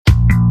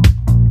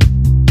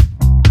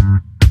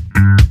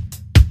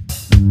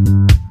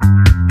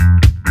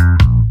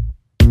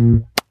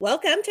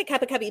Welcome to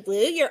Cup of Cubby Blue,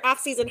 your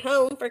off-season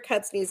home for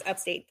Cubs news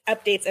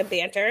updates and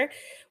banter.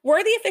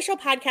 We're the official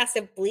podcast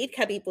of Bleed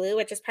Cubby Blue,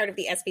 which is part of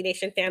the SB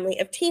Nation family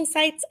of team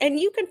sites, and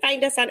you can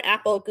find us on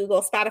Apple,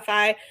 Google,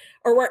 Spotify,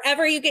 or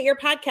wherever you get your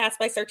podcasts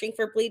by searching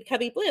for Bleed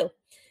Cubby Blue.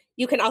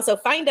 You can also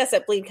find us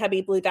at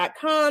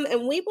bleedcubbyblue.com,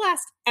 and we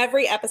blast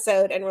every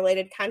episode and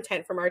related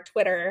content from our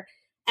Twitter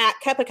at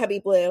Cup of Cubby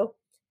Blue.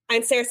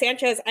 I'm Sarah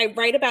Sanchez. I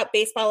write about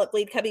baseball at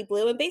Bleed Cubby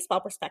Blue and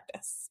Baseball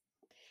Prospectus.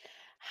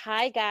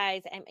 Hi,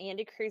 guys. I'm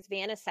Andy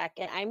Cruz-Vanasek,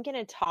 and I'm going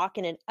to talk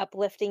in an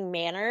uplifting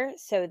manner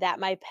so that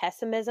my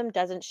pessimism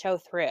doesn't show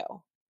through.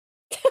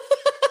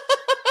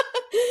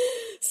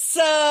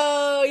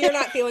 So you're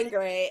not feeling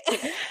great.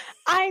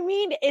 I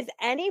mean, is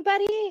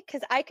anybody,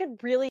 because I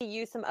could really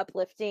use some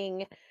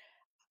uplifting,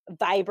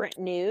 vibrant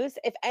news.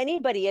 If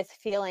anybody is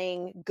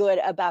feeling good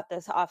about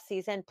this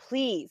offseason,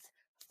 please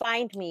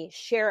find me,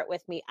 share it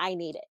with me. I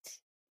need it.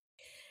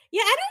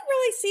 Yeah, I don't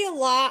really see a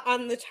lot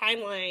on the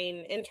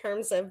timeline in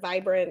terms of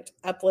vibrant,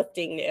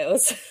 uplifting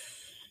news.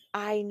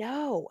 I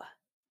know.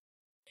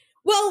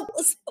 Well,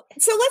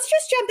 so let's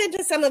just jump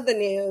into some of the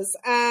news.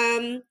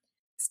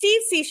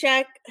 Steve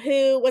Cishek,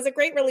 who was a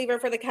great reliever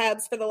for the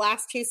Cubs for the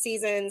last two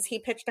seasons, he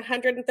pitched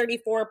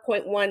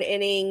 134.1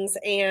 innings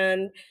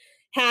and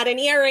had an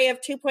ERA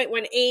of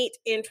 2.18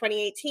 in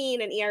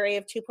 2018, an ERA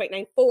of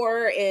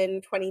 2.94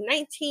 in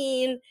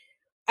 2019.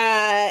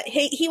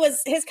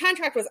 His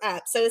contract was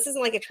up, so this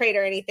isn't like a trade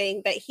or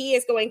anything, but he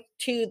is going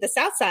to the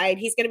South Side.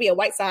 He's going to be a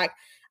White Sox.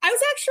 I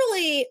was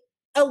actually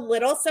a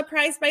little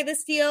surprised by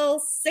this deal.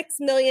 $6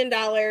 million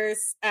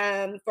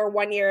for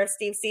 1 year of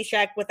Steve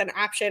Cishek with an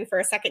option for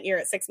a second year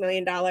at $6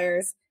 million.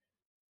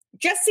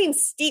 Just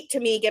seems steep to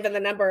me given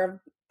the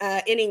number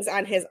of innings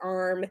on his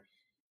arm.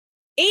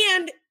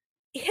 And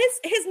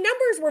his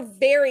numbers were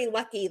very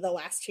lucky the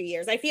last 2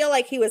 years. I feel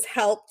like he was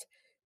helped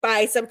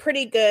by some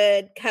pretty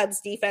good Cubs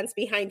defense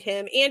behind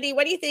him. Andy,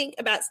 what do you think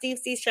about Steve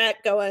Cishek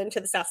going to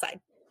the South Side?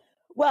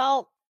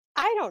 Well,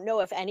 I don't know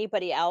if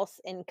anybody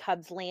else in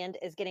Cubs land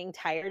is getting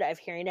tired of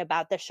hearing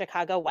about the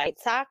Chicago White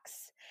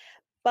Sox,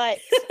 but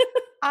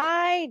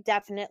I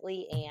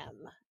definitely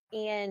am.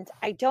 And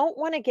I don't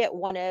want to get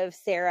one of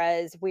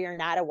Sarah's "We're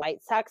Not a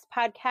White Sox"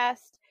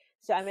 podcast,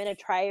 so I'm going to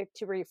try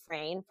to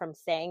refrain from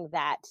saying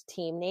that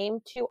team name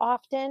too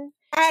often.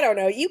 I don't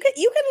know. You can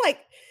like,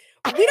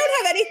 we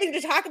don't have anything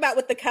to talk about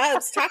with the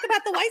Cubs. Talk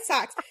about the White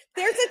Sox.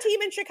 There's a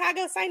team in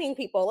Chicago signing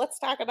people. Let's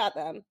talk about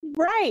them.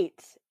 Right.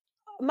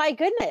 My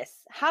goodness,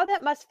 how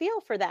that must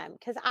feel for them,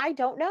 because I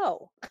don't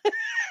know.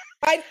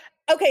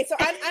 Okay, so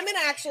I'm going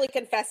to actually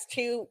confess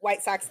two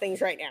White Sox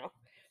things right now.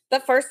 The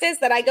first is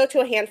that I go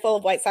to a handful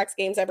of White Sox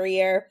games every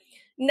year,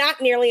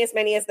 not nearly as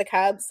many as the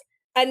Cubs,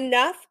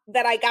 enough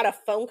that I got a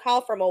phone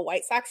call from a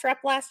White Sox rep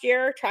last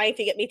year trying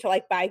to get me to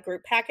like buy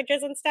group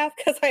packages and stuff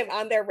because I'm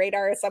on their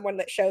radar as someone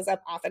that shows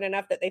up often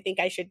enough that they think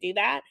I should do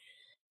that.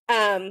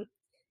 And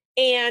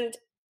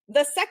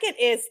the second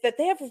is that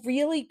they have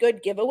really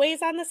good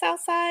giveaways on the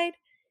South Side.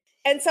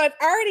 And so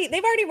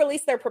they've already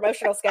released their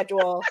promotional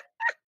schedule.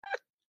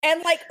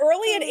 And like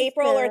early in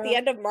April or at the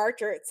end of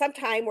March or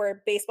sometime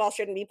where baseball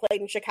shouldn't be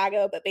played in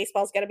Chicago, but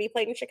baseball's going to be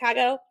played in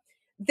Chicago,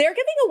 they're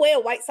giving away a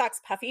White Sox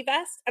puffy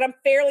vest. And I'm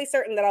fairly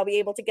certain that I'll be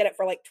able to get it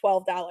for like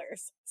 $12.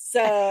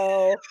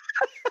 So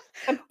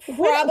I'm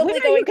probably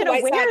going to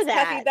White Sox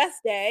puffy vest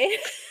day.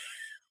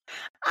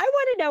 I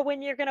want to know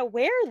when you're going to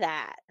wear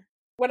that.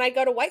 When I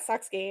go to White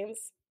Sox games,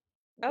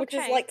 which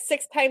is like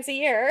 6 times a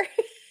year.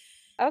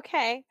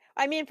 Okay.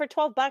 I mean, for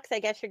 $12, I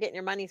guess you're getting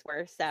your money's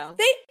worth. So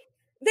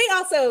they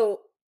also,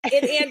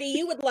 and Andy,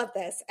 you would love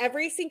this.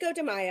 Every Cinco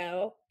de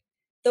Mayo,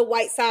 the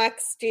White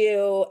Sox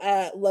do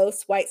a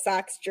Los White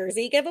Sox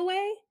jersey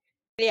giveaway.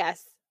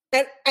 Yes.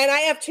 And I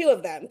have 2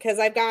 of them because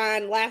I've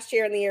gone last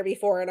year and the year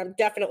before, and I'm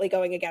definitely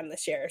going again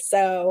this year.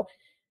 So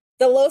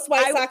the Los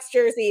White Sox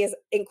jersey is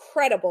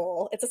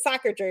incredible. It's a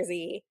soccer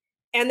jersey.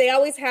 And they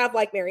always have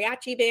like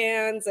mariachi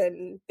bands,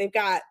 and they've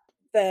got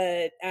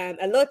the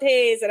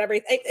elotes and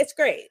everything. It's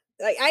great.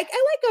 Like I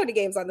like going to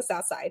games on the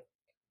South Side.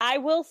 I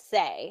will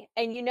say,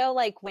 and you know,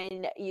 like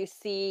when you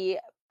see,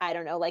 I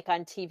don't know, like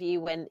on TV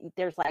when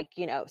there's like,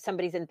 you know,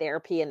 somebody's in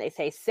therapy and they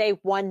say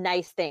one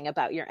nice thing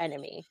about your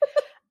enemy.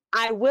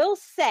 I will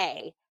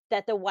say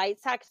that the White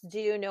Sox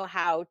do know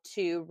how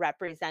to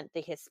represent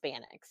the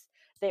Hispanics.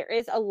 There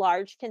is a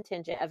large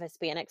contingent of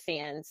Hispanic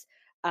fans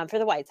for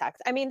the White Sox.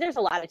 I mean, there's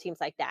a lot of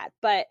teams like that,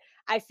 but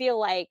I feel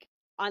like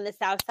on the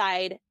South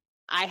Side,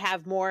 I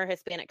have more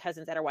Hispanic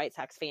cousins that are White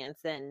Sox fans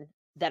than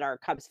that are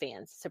Cubs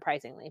fans,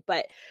 surprisingly.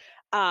 But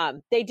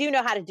they do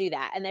know how to do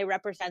that, and they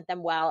represent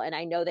them well. And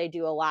I know they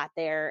do a lot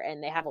there,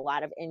 and they have a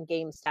lot of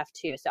in-game stuff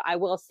too. So I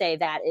will say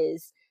that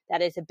is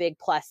a big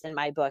plus in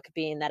my book,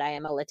 being that I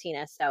am a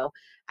Latina. So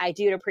I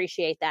do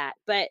appreciate that.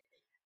 But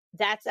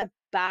that's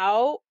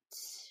about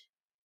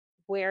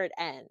where it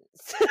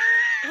ends.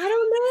 I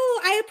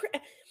don't know.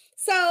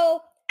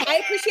 So I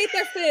appreciate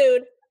their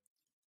food.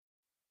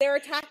 There are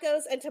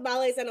tacos and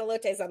tamales and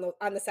elotes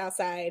on the South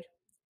Side.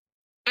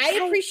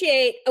 I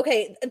appreciate,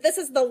 okay, this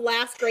is the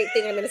last great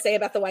thing I'm going to say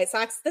about the White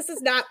Sox. This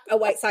is not a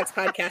White Sox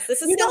podcast.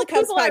 This is still a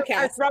Cubs podcast. People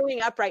are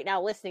throwing up right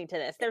now listening to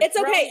this. It's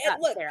okay.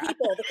 Look, Sarah.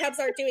 People, the Cubs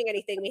aren't doing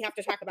anything. We have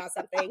to talk about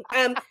something.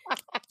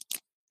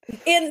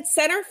 In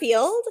center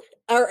field,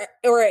 or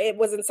it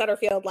was in center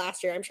field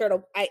last year. I'm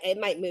sure it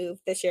might move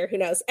this year. Who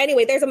knows?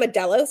 Anyway, there's a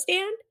Modelo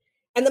stand,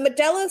 and the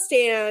Modelo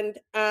stand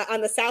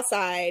on the south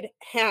side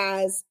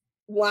has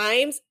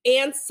limes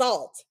and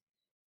salt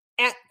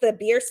at the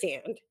beer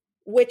stand,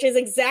 which is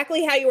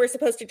exactly how you were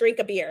supposed to drink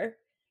a beer.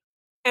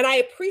 And I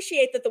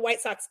appreciate that the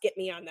White Sox get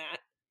me on that,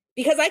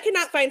 because I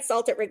cannot find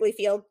salt at Wrigley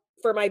Field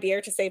for my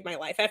beer to save my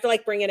life. I have to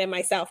bring it in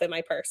myself in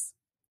my purse.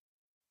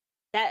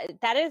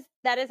 That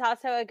is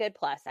also a good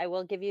plus. I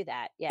will give you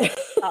that. Yes.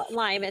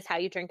 Lime is how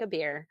you drink a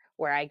beer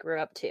where I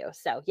grew up too.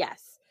 So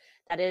yes,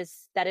 that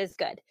is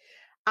good.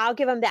 I'll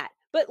give them that.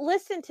 But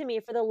listen to me,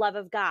 for the love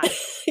of God.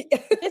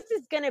 This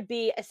is going to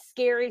be a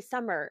scary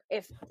summer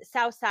if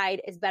South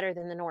Side is better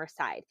than the North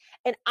Side.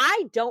 And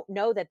I don't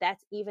know that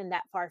that's even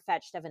that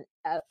far-fetched of an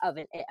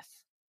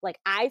if.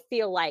 I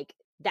feel like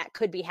that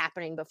could be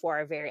happening before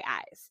our very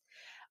eyes.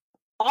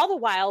 All the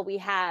while, we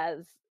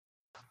have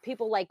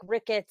people like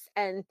Ricketts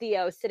and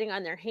Theo sitting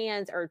on their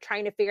hands or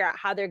trying to figure out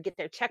how they get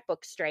their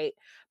checkbook straight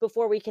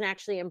before we can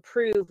actually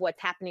improve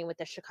what's happening with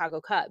the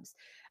Chicago Cubs.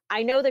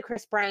 I know the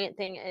Chris Bryant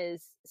thing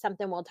is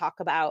something we'll talk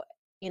about.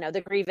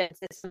 The grievance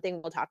is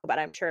something we'll talk about,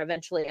 I'm sure,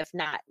 eventually, if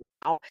not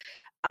now.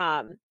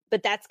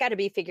 But that's got to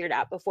be figured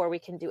out before we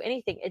can do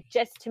anything. It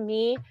just, to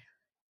me,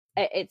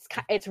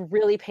 it's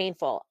really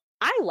painful.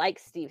 I like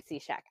Steve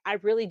Cishek. I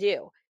really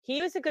do.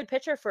 He was a good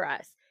pitcher for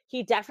us.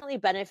 He definitely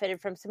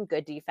benefited from some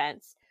good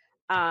defense.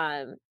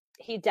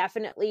 He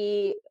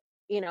definitely,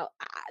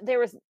 there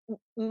was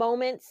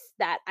moments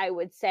that I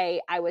would say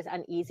I was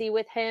uneasy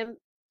with him.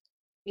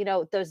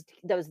 Those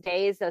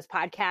days, those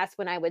podcasts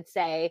when I would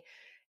say,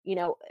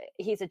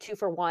 he's a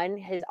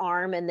 2-for-1, his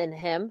arm and then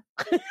him,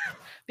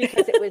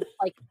 because it was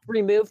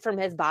removed from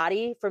his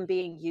body from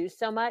being used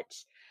so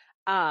much.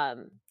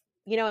 And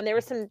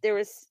there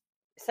was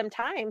some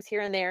times here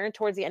and there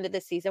towards the end of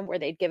the season where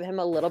they'd give him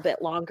a little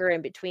bit longer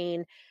in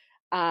between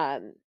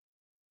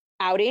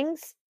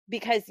outings,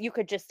 because you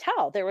could just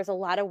tell there was a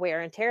lot of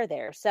wear and tear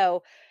there.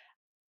 So,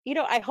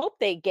 I hope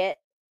they get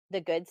the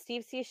good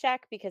Steve Cishek,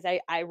 because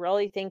I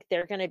really think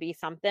they're going to be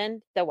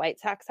something, the White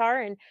Sox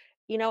are. And,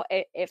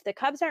 if the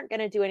Cubs aren't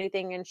going to do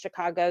anything in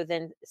Chicago,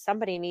 then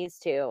somebody needs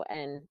to.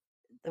 And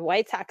the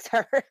White Sox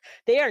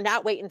they are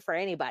not waiting for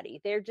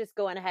anybody. They're just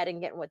going ahead and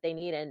getting what they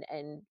need,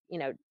 and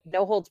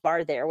no holds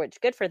barred there,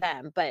 which good for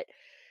them. But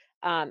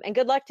and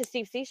good luck to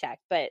Steve Cishek.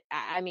 But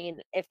I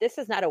mean, if this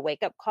is not a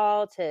wake up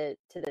call to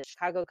the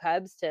Chicago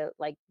Cubs to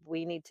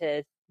we need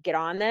to get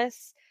on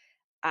this.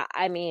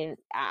 I mean,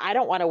 I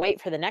don't want to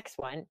wait for the next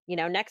one.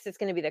 Next it's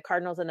going to be the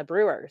Cardinals and the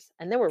Brewers,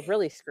 and then we're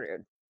really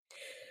screwed.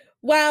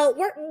 Well,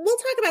 we'll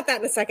talk about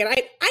that in a second.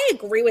 I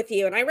agree with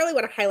you, and I really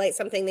want to highlight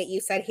something that you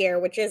said here,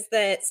 which is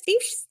that Steve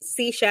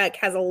Cishek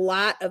has a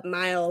lot of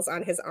miles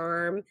on his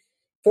arm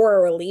for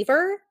a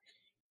reliever.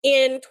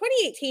 In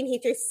 2018, he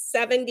threw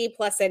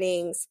 70-plus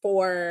innings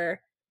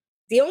for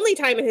the only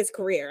time in his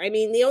career. I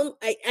mean,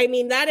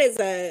 that is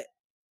a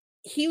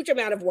huge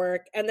amount of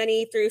work. And then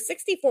he threw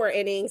 64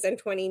 innings in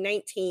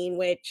 2019,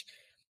 which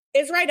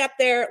is right up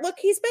there. Look,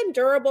 he's been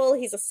durable.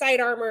 He's a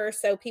side armor,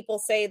 so people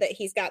say that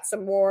he's got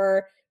some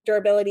more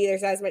durability.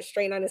 There's not as much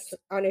strain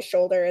on his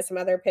shoulder as some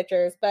other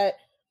pitchers. But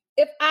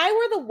if I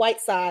were the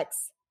White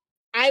Sox,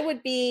 I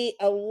would be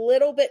a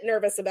little bit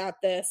nervous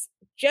about this,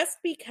 just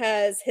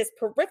because his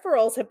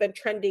peripherals have been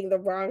trending the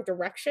wrong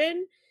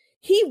direction.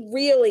 He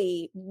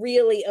really,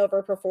 really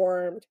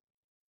overperformed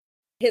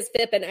his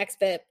FIP and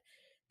XFIP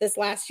this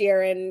last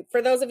year. And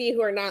for those of you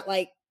who are not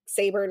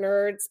Saber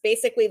nerds,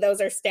 basically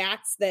those are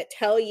stats that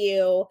tell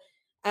you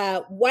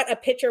what a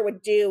pitcher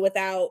would do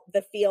without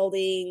the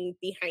fielding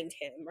behind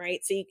him,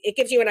 right? So it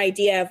gives you an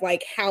idea of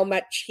how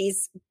much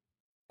he's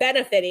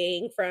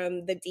benefiting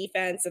from the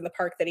defense and the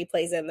park that he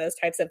plays in, those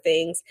types of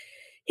things.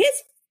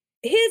 His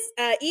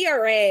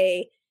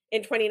ERA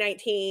in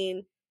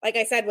 2019, like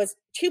I said, was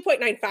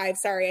 2.95.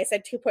 Sorry, I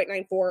said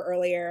 2.94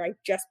 earlier. I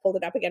just pulled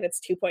it up again. It's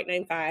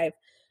 2.95.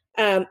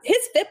 His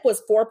FIP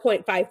was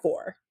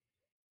 4.54.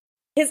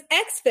 His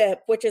XFIP,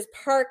 which is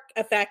park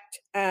effect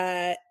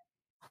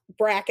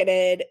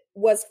bracketed,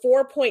 was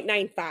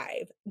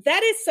 4.95.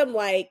 That is some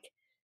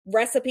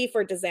recipe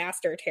for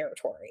disaster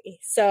territory.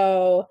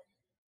 So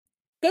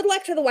good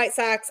luck to the White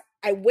Sox.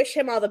 I wish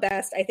him all the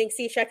best. I think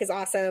Cishek is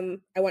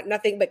awesome. I want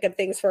nothing but good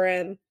things for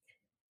him.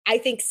 I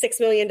think $6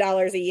 million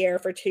a year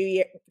for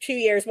 2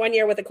 years, 1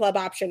 year with a club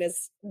option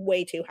is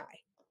way too high.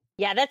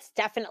 Yeah, that's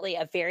definitely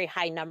a very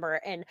high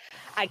number. And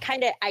I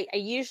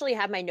usually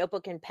have my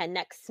notebook and pen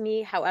next to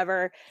me.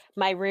 However,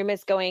 my room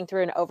is going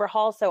through an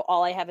overhaul, so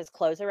all I have is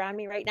clothes around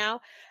me right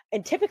now.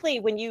 And typically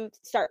when you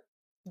start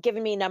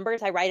giving me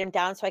numbers, I write them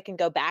down so I can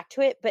go back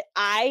to it. But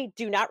I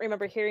do not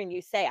remember hearing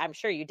you say, I'm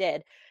sure you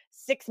did,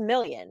 6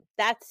 million.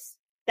 That's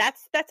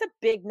a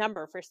big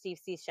number for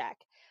Steve Cishek.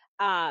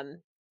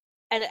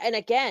 And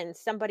again,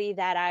 somebody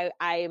that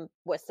I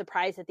was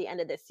surprised at the end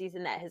of this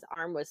season that his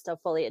arm was still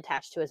fully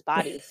attached to his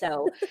body.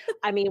 So,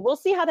 I mean, we'll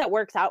see how that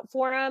works out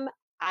for him.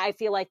 I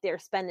feel like they're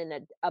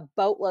spending a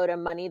boatload of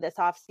money this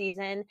off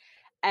season,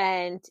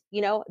 and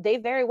they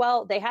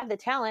have the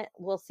talent.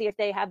 We'll see if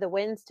they have the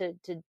wins to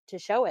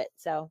show it.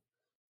 So,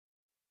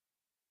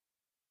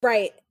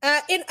 Right.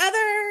 In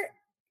other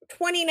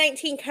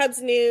 2019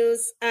 Cubs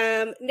news,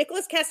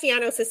 Nicholas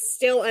Castellanos is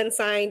still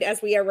unsigned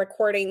as we are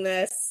recording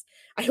this.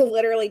 I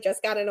literally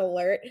just got an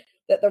alert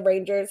that the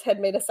Rangers had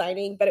made a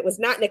signing, but it was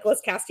not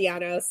Nicholas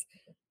Castellanos.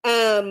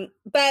 But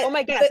oh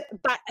my gosh,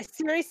 but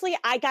seriously,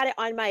 I got it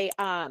on my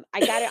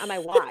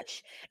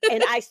watch,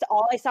 and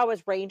all I saw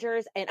was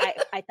Rangers, and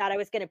I thought I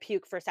was gonna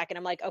puke for a second.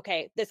 I'm like,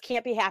 okay, this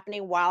can't be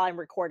happening while I'm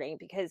recording,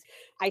 because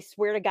I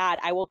swear to God,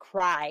 I will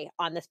cry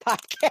on this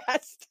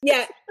podcast.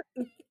 Yeah.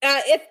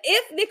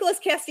 If Nicholas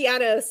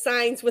Castellanos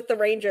signs with the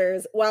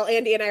Rangers while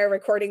Andy and I are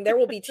recording, there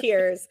will be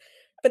tears.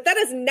 But that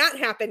has not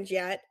happened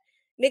yet.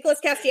 Nicholas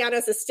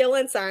Castellanos is still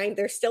unsigned.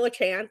 There's still a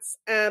chance.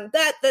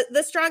 That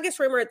the strongest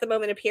rumor at the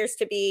moment appears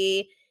to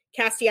be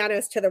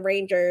Castellanos to the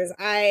Rangers.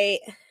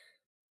 It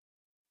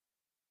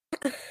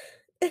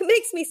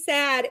makes me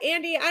sad,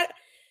 Andy.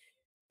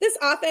 This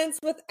offense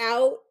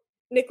without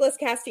Nicholas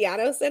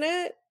Castellanos in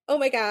it. Oh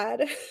my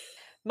God.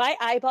 My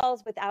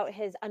eyeballs without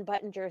his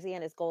unbuttoned jersey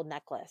and his gold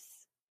necklace.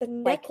 The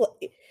necklace,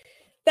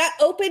 that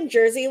open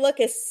jersey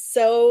look is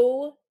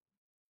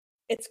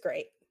it's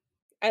great.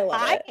 I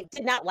love it. I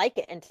did not like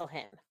it until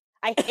him.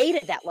 I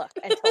hated that look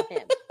until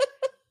him.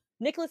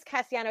 Nicholas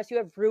Castellanos, you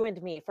have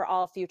ruined me for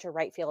all future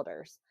right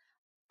fielders.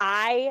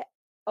 Oh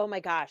my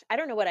gosh, I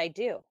don't know what I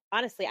do.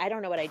 Honestly, I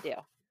don't know what I do.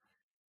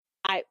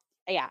 I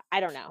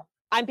don't know.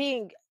 I'm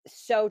being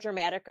so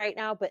dramatic right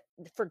now, but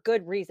for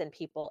good reason,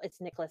 people.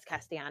 It's Nicholas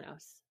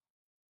Castellanos.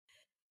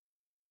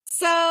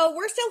 So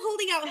we're still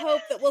holding out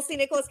hope that we'll see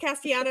Nicholas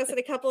Castellanos in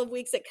a couple of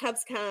weeks at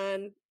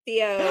CubsCon,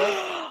 Theo.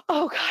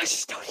 Oh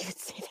gosh, don't even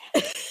say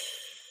that.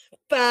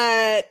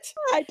 But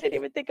I didn't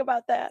even think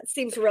about that.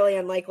 Seems really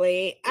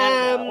unlikely.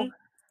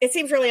 It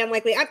seems really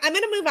unlikely. I'm going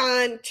to move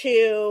on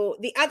to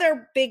the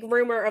other big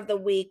rumor of the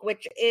week,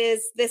 which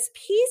is this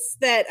piece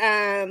that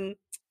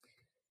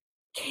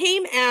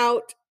came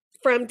out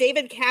from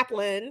David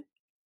Kaplan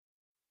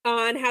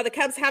on how the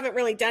Cubs haven't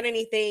really done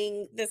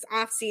anything this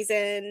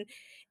offseason.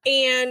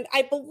 And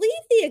I believe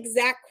the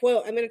exact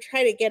quote, I'm going to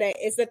try to get it,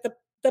 is that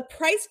the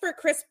price for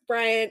Kris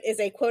Bryant is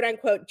a quote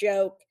unquote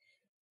joke,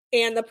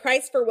 and the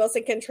price for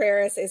Wilson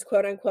Contreras is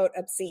quote unquote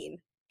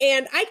obscene.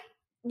 And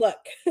look,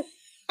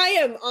 I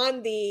am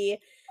on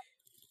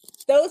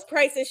those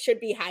prices should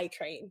be high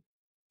train.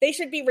 They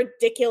should be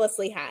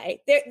ridiculously high.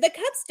 The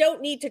Cubs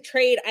don't need to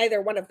trade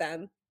either one of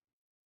them.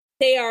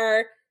 They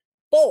are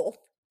both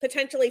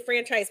potentially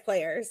franchise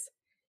players.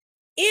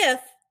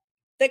 If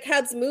the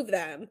Cubs move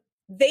them,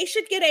 they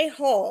should get a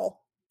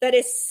haul that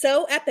is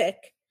so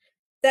epic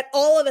that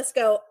all of us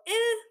go,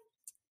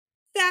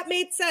 that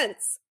made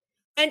sense.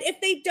 And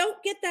if they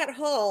don't get that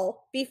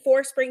haul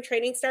before spring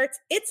training starts,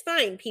 it's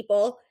fine,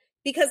 people,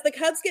 because the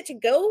Cubs get to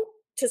go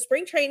to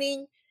spring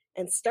training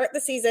and start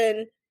the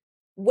season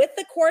with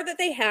the core that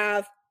they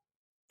have.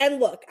 And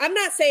look, I'm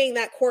not saying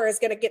that core is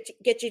going to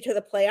get you to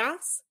the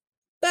playoffs,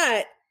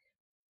 but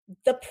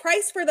the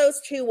price for those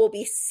two will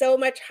be so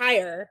much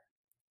higher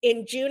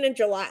in June and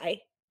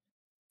July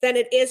than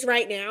it is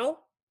right now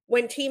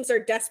when teams are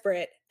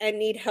desperate and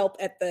need help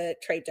at the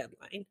trade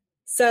deadline.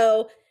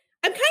 So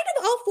I'm kind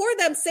of all for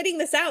them sitting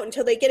this out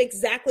until they get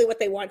exactly what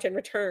they want in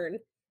return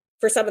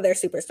for some of their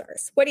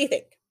superstars. What do you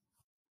think?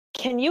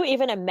 Can you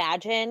even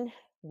imagine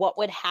what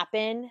would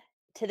happen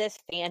to this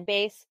fan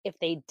base if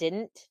they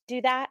didn't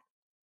do that?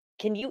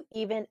 Can you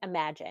even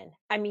imagine?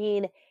 I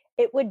mean,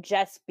 it would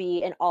just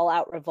be an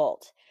all-out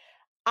revolt.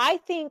 I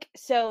think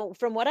so.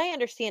 From what I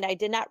understand, I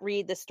did not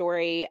read the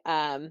story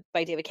by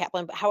David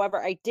Kaplan, but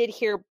however, I did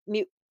hear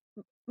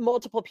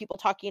multiple people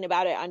talking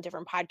about it on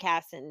different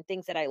podcasts and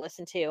things that I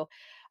listen to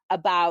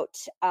about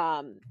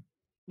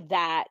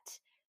that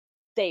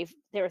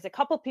there was a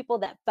couple people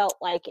that felt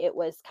like it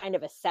was kind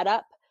of a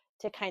setup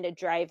to kind of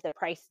drive the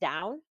price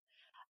down,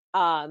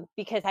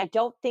 because I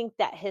don't think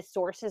that his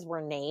sources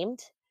were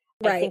named.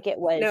 Right. I think it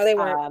was no, they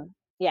weren't.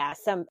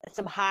 Some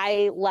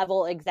high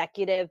level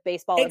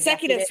baseball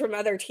executives from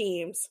other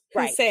teams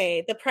who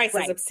say the price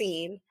is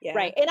obscene. Yeah.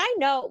 Right. And I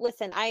know,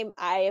 listen, I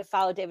have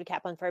followed David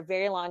Kaplan for a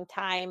very long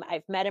time.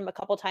 I've met him a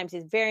couple times.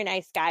 He's a very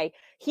nice guy.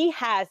 He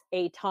has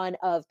a ton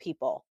of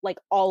people like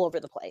all over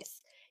the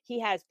place. He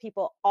has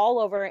people all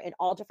over in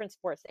all different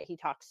sports that he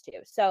talks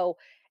to. So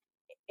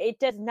it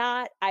does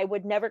not, I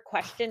would never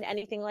question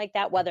anything like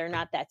that, whether or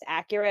not that's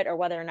accurate or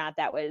whether or not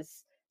that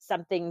was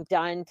something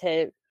done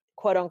to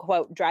quote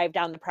unquote drive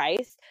down the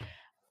price.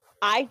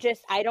 I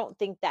don't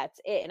think that's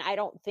it. And I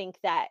don't think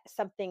that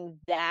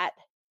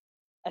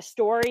a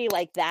story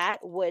like that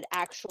would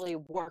actually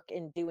work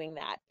in doing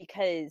that,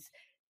 because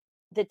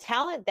the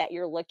talent that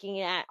you're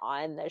looking at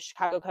on the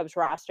Chicago Cubs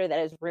roster that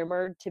is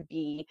rumored to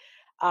be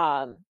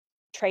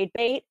trade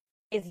bait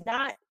is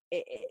not,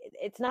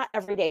 it's not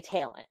everyday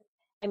talent.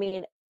 I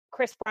mean,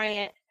 Chris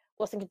Bryant,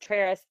 Wilson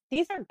Contreras,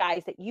 these are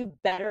guys that you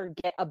better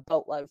get a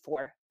boatload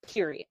for,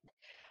 period.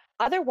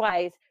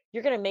 Otherwise,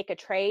 you're going to make a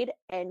trade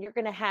and you're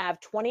going to have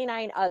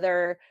 29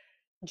 other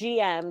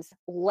GMs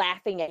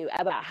laughing at you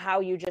about how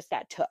you just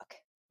got took,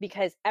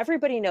 because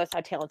everybody knows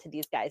how talented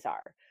these guys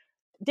are.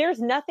 There's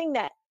nothing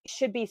that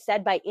should be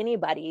said by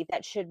anybody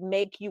that should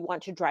make you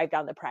want to drive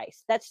down the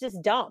price. That's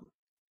just dumb.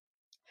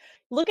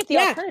 Look at the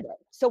alternative.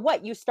 So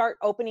what? You start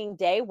opening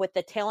day with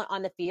the talent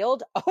on the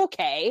field?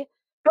 Okay.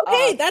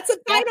 Okay, that's a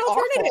fine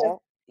alternative.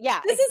 Awful.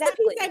 Yeah, this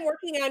exactly. is the piece I'm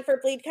working on for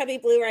Bleed Cubby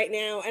Blue right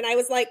now. And I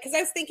was like, because I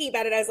was thinking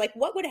about it, I was like,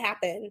 what would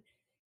happen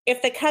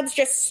if the Cubs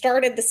just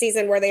started the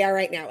season where they are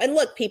right now? And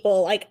look,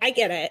 people, like, I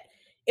get it.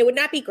 It would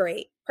not be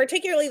great,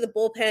 particularly the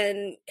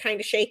bullpen kind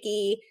of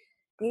shaky.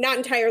 I'm not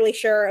entirely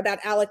sure about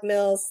Alec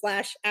Mills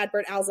 /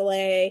 Adbert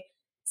Alzolay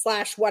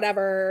 /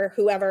 whatever,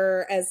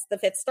 whoever as the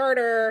fifth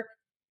starter.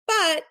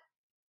 But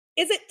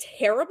is it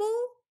terrible?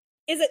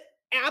 Is it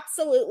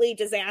absolutely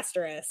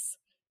disastrous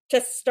to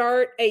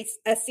start a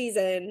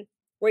season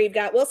where you've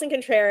got Wilson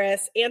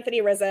Contreras, Anthony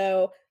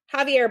Rizzo,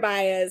 Javier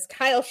Baez,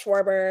 Kyle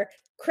Schwarber,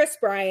 Chris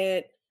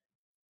Bryant,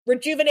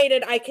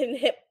 rejuvenated, I can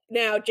hit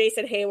now,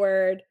 Jason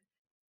Hayward,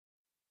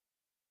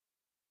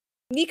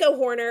 Nico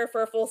Horner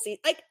for a full season?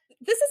 Like,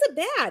 this isn't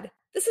bad.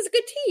 This is a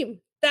good team.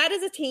 That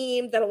is a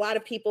team that a lot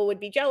of people would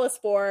be jealous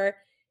for.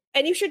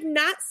 And you should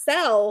not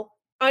sell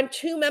on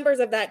two members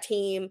of that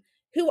team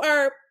who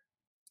are,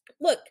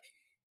 look,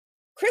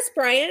 Chris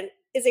Bryant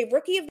is a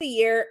rookie of the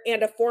year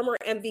and a former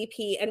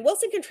MVP, and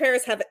Wilson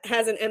Contreras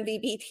has an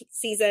MVP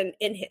season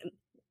in him.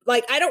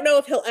 Like, I don't know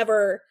if he'll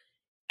ever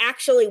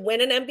actually win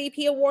an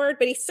MVP award,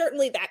 but he's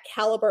certainly that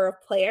caliber of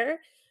player.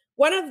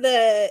 One of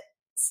the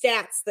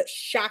stats that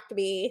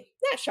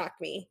not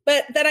shocked me,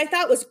 but that I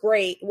thought was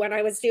great when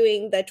I was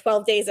doing the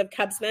 12 days of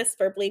Cubsmas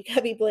for Bleed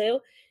Cubby Blue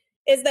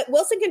is that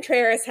Wilson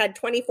Contreras had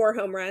 24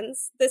 home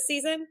runs this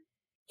season.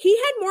 He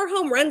had more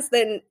home runs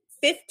than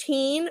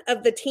 15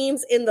 of the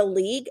teams in the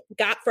league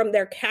got from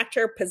their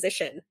catcher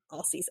position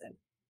all season.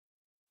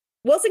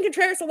 Wilson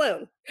Contreras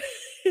alone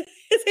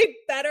is a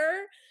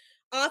better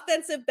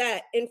offensive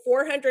bet in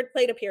 400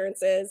 plate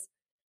appearances,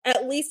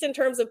 at least in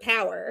terms of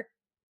power,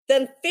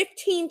 than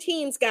 15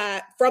 teams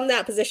got from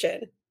that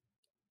position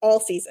all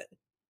season.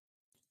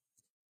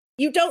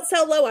 You don't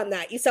sell low on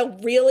that. You sell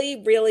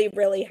really, really,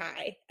 really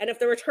high. And if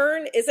the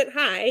return isn't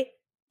high,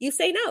 you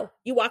say no.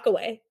 You walk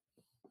away.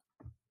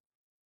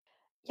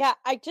 Yeah,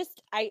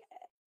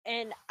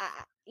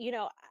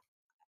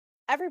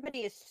 everybody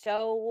is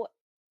so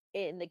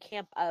in the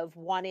camp of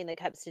wanting the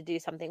Cubs to do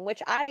something,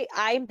 which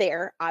I'm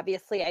there.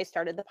 Obviously, I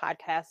started the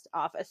podcast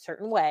off a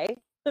certain way.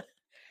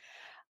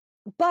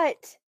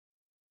 But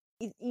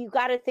you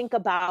got to think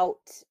about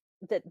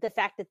the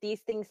fact that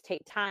these things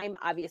take time.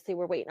 Obviously,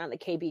 we're waiting on the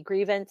KB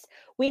grievance.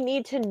 We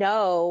need to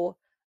know,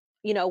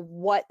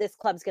 what this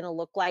club's going to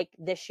look like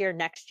this year,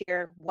 next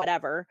year,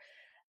 whatever,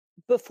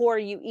 before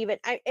you even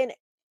and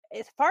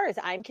as far as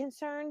I'm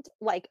concerned,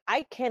 like,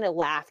 I kind of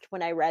laughed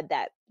when I read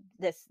that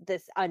this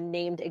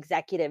unnamed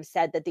executive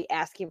said that the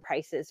asking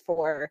prices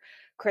for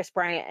Chris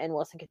Bryant and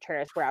Wilson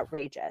Contreras were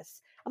outrageous.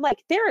 I'm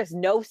like, there is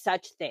no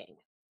such thing.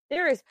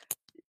 There is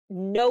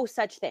no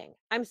such thing.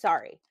 I'm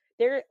sorry.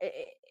 There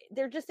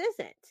just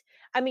isn't.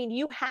 I mean,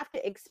 you have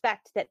to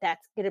expect that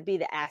that's going to be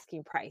the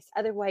asking price.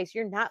 Otherwise,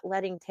 you're not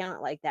letting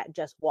talent like that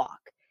just walk.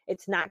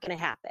 It's not going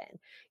to happen.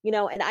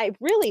 And I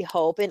really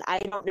hope, and I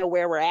don't know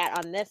where we're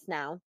at on this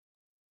now.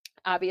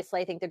 Obviously,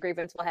 I think the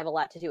grievance will have a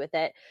lot to do with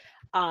it.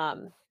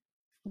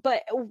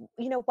 But,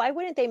 why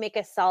wouldn't they make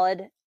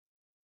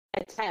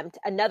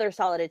another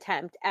solid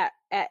attempt at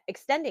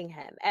extending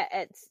him,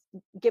 at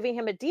giving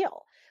him a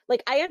deal?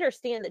 Like, I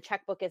understand the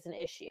checkbook is an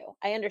issue.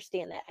 I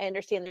understand that. I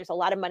understand there's a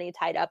lot of money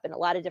tied up in a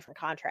lot of different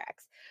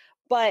contracts.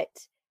 But,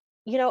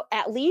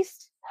 at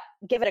least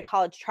give it a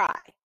college try.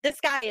 This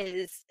guy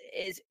is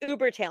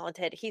uber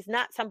talented. He's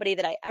not somebody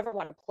that I ever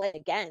want to play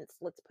against.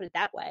 Let's put it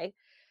that way.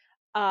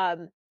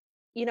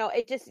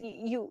 It just,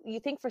 you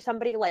think for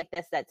somebody like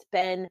this that's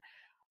been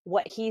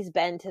what he's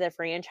been to the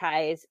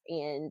franchise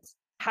and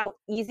how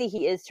easy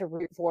he is to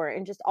root for,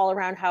 and just all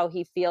around how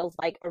he feels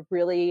like a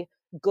really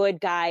good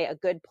guy, a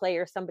good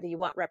player, somebody you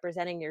want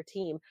representing your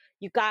team.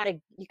 You gotta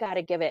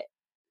give it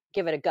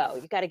a go.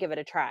 You gotta give it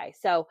a try.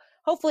 So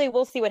hopefully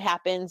we'll see what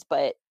happens.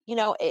 But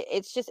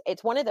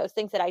it's one of those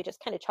things that I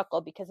just kind of chuckle,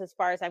 because as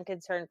far as I'm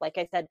concerned, like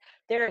I said,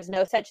 there is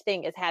no such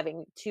thing as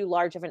having too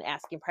large of an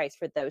asking price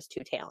for those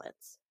two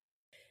talents.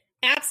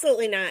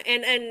 Absolutely not.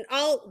 And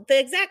the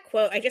exact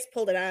quote, I just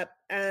pulled it up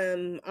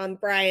on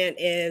Bryant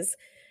is,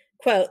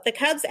 quote, "The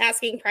Cubs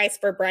asking price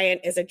for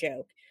Bryant is a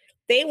joke.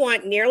 They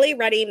want nearly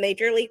ready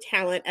major league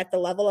talent at the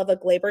level of a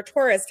Gleyber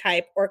Torres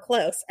type or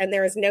close, and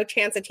there is no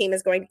chance a team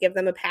is going to give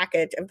them a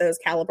package of those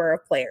caliber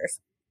of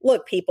players."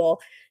 Look, people,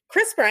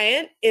 Chris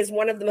Bryant is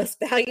one of the most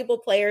valuable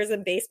players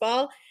in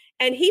baseball,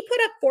 and he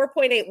put up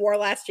 4.8 WAR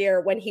last year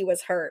when he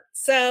was hurt.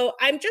 So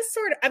I'm just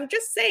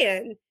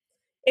saying,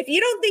 if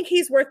you don't think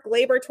he's worth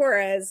Gleyber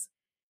Torres,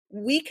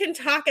 we can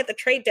talk at the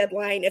trade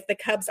deadline if the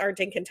Cubs aren't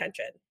in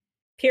contention.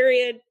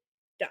 Period.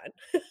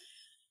 Done.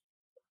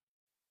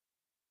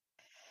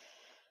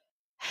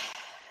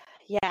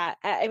 Yeah,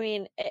 I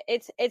mean,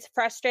 it's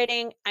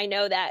frustrating. I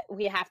know that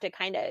we have to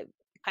kind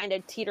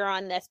of teeter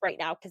on this right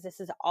now because this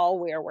is all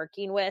we're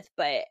working with,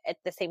 but at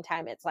the same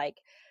time, it's like,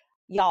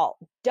 y'all,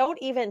 don't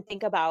even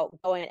think about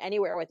going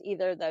anywhere with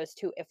either of those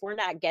two if we're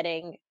not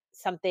getting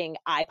something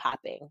eye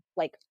popping.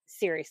 Like,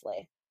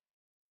 seriously.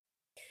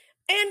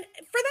 And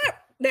for that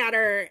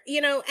matter,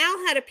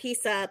 Al had a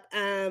piece up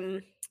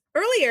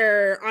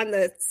earlier on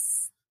the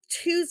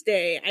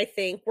Tuesday, I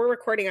think. We're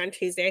recording on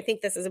Tuesday. I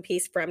think this is a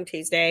piece from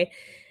Tuesday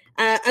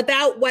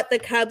about what the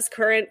Cubs'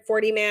 current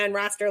 40-man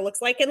roster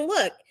looks like. And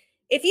look,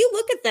 if you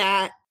look at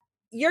that,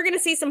 you're going to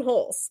see some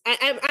holes.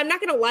 I'm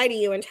not going to lie to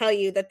you and tell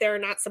you that there are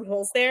not some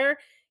holes there.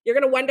 You're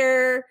going to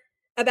wonder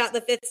about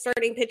the fifth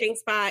starting pitching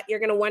spot. You're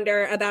going to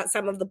wonder about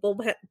some of the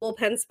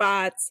bullpen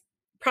spots.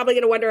 Probably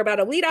going to wonder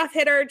about a leadoff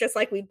hitter, just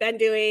like we've been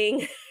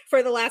doing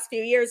for the last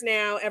few years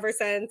now, ever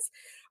since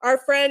our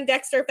friend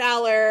Dexter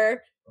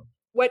Fowler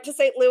went to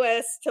St.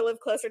 Louis to live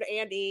closer to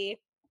Andy.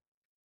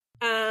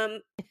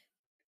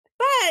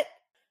 But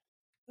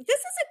this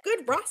is a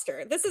good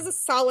roster. This is a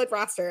solid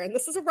roster, and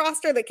this is a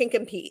roster that can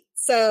compete.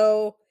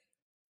 So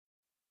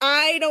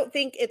I don't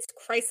think it's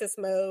crisis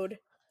mode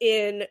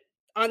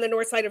on the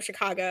north side of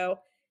Chicago.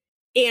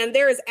 And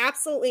there is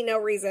absolutely no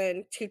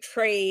reason to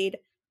trade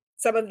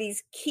some of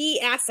these key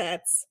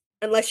assets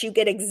unless you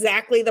get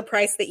exactly the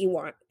price that you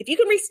want. If you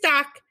can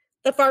restock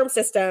the farm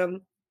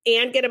system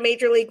and get a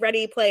major league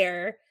ready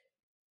player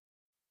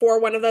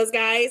for one of those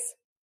guys,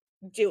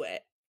 do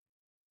it.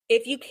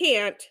 If you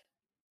can't,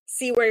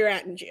 see where you're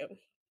at in June.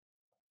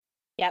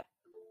 Yep.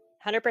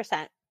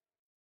 100%.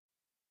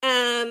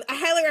 I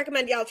highly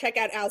recommend y'all check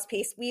out Al's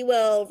piece. We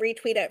will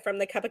retweet it from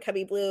the Cup of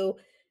Cubby Blue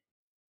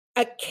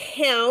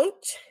account.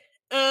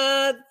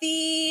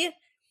 The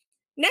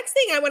next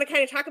thing I want to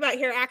kind of talk about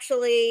here,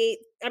 actually,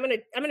 I'm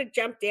gonna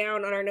jump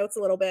down on our notes a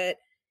little bit.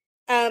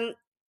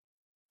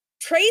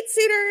 Trade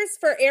suitors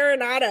for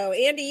Arenado.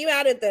 Andy, you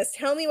added this.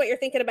 Tell me what you're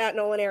thinking about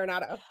Nolan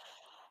Arenado.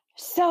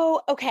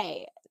 So,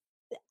 okay,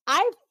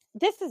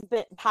 this has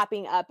been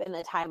popping up in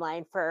the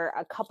timeline for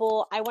a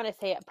couple, I want to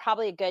say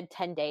probably a good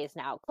 10 days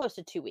now, close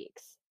to 2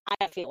 weeks.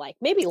 I feel like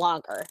maybe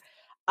longer.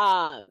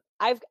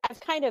 I've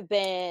kind of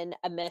been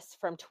amiss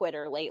from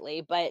Twitter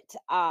lately, but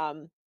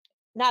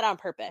not on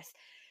purpose.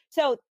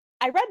 So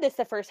I read this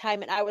the first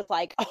time and I was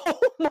like, oh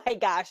my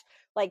gosh,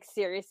 like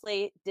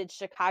seriously, did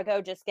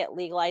Chicago just get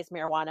legalized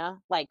marijuana?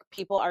 Like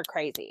people are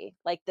crazy.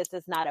 Like this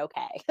is not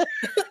okay.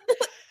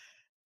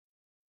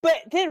 But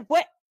then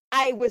what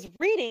I was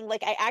reading,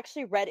 like I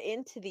actually read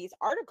into these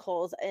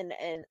articles and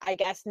I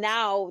guess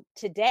now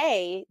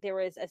today there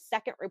was a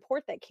second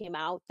report that came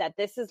out that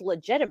this is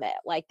legitimate,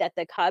 like that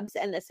the Cubs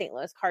and the St.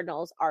 Louis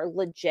Cardinals are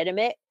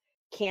legitimate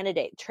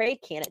trade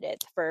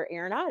candidates for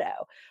Arenado,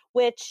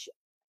 which,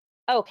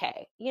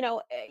 okay,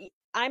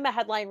 I'm a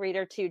headline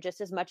reader too,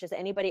 just as much as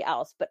anybody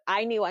else, but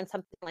I knew on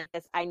something like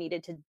this, I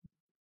needed to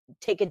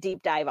take a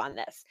deep dive on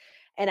this.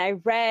 And I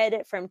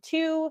read from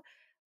two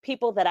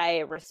people that I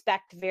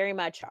respect very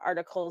much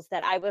articles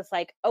that I was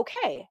like,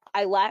 okay,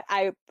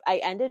 I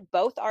ended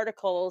both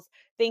articles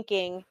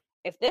thinking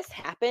if this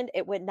happened,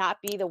 it would not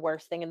be the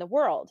worst thing in the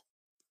world.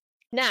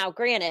 Now,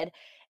 granted,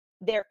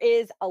 there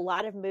is a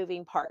lot of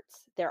moving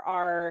parts. There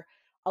are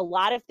a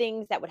lot of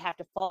things that would have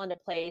to fall into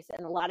place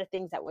and a lot of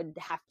things that would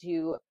have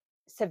to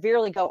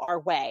severely go our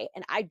way.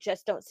 And I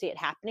just don't see it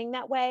happening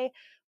that way.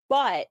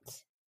 But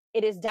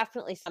it is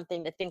definitely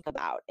something to think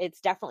about. It's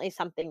definitely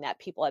something that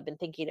people have been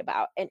thinking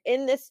about. And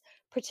in this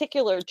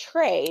particular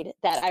trade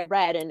that I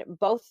read, and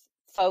both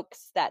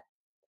folks that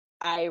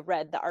I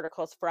read the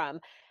articles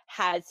from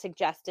had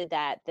suggested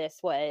that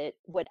this would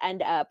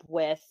end up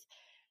with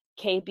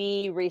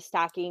KB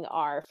restocking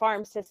our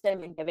farm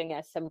system and giving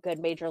us some good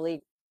major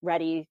league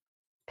ready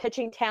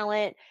pitching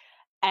talent,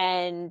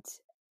 and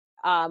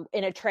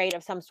in a trade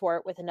of some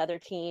sort with another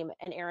team,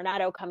 and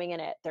Arenado coming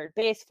in at third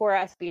base for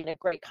us, being a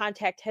great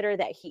contact hitter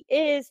that he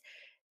is.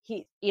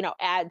 He,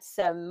 adds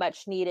some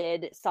much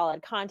needed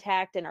solid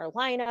contact in our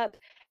lineup.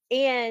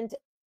 And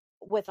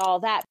with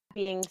all that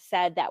being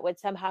said, that would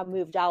somehow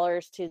move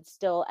dollars to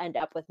still end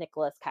up with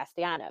Nicholas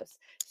Castellanos.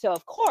 So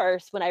of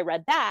course, when I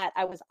read that,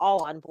 I was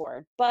all on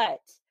board.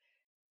 But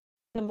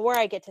the more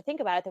I get to think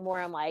about it, the more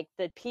I'm like,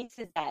 the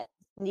pieces that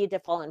need to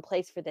fall in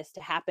place for this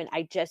to happen,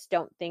 I just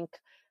don't think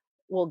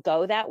will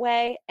go that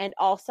way. And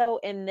also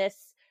in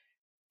this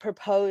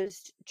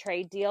proposed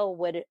trade deal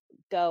would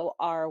go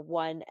our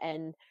one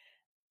and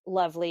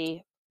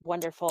lovely,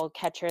 wonderful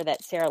catcher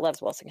that Sarah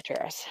loves, Wilson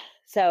Contreras.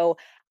 So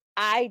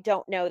I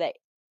don't know that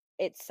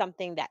it's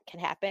something that can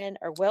happen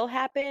or will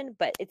happen,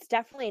 but it's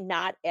definitely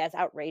not as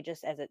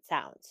outrageous as it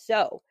sounds.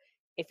 So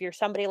if you're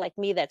somebody like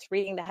me that's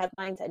reading the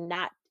headlines and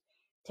not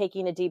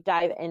taking a deep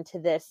dive into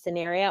this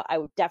scenario, I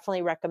would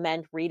definitely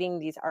recommend reading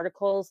these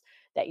articles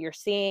that you're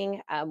seeing.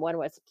 One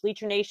was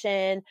Bleacher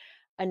Nation.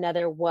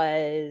 Another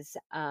was,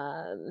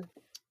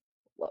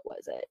 what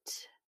was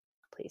it?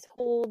 Please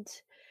hold.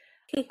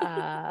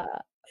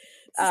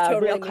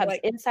 Totally Real Cubs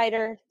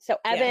Insider. So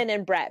Evan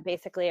and Brett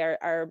basically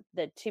are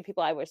the two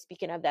people I was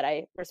speaking of that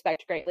I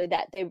respect greatly,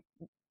 that they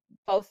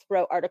both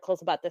wrote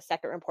articles about the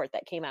second report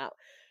that came out.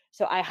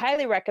 So I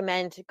highly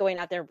recommend going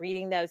out there and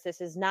reading those.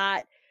 This is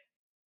not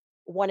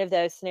one of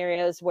those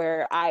scenarios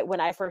where when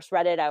I first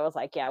read it, I was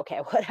like, yeah, okay,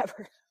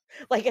 whatever.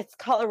 Like, it's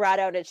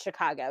Colorado and it's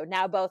Chicago,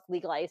 now both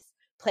legalized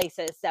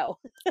places. So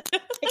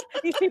like,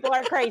 these people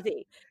are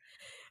crazy.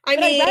 I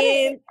mean, I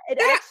read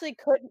it actually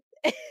couldn't.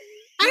 I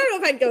don't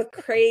know if I'd go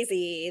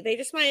crazy. They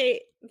just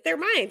their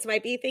minds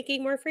might be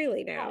thinking more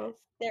freely now.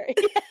 Yes,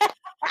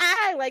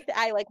 I like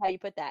how you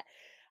put that.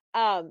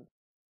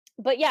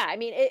 But yeah, I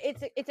mean,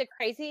 it's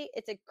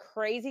a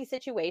crazy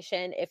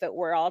situation. If it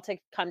were all to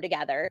come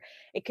together,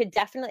 it could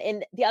definitely.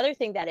 And the other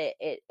thing that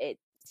it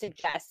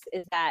suggests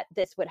is that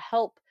this would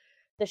help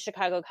the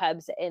Chicago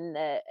Cubs in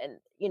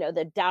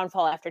the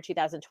downfall after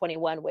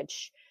 2021,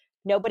 which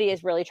nobody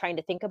is really trying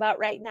to think about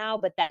right now.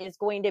 But that is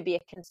going to be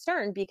a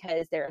concern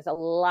because there's a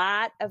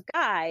lot of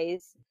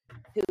guys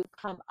who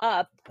come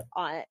up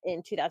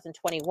in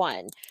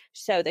 2021.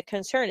 So the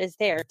concern is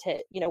there to,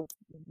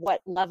 what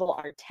level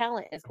our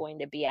talent is going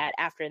to be at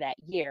after that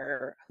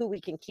year, who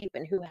we can keep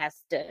and who has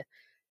to,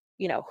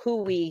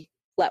 who we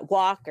let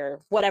walk or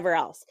whatever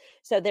else.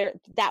 So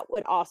that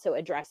would also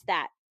address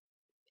that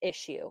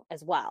issue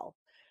as well.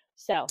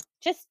 So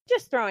just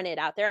throwing it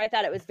out there. I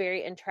thought it was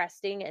very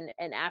interesting.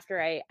 And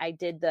after I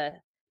did the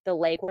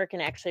legwork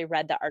and actually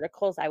read the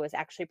articles, I was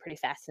actually pretty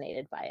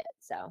fascinated by it.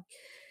 So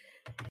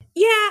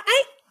yeah,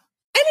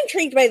 I'm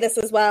intrigued by this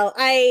as well.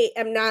 I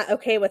am not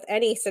okay with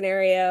any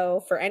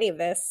scenario for any of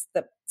this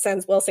that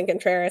sends Willson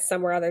Contreras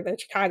somewhere other than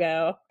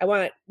Chicago. I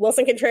want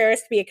Willson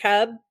Contreras to be a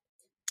Cub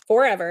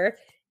forever.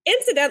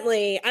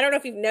 Incidentally, I don't know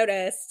if you've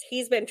noticed,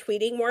 he's been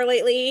tweeting more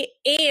lately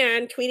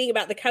and tweeting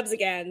about the Cubs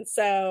again.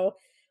 So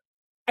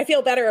I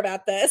feel better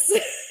about this.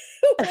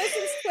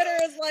 Wilson's Twitter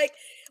is like,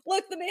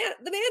 look, the man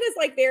is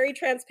like very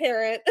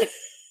transparent.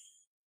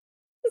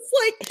 It's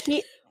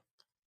like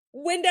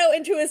window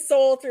into his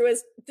soul through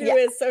his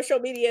social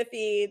media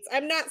feeds.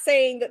 I'm not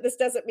saying that this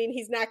doesn't mean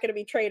he's not going to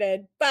be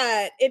traded,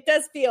 but it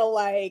does feel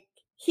like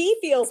he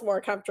feels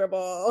more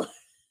comfortable.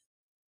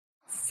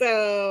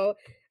 So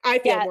I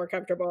feel more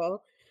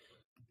comfortable.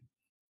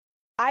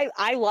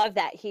 I love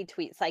that he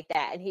tweets like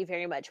that, and he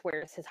very much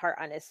wears his heart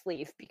on his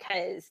sleeve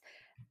because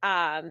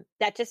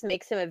that just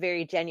makes him a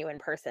very genuine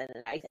person.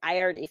 And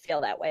I already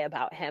feel that way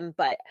about him,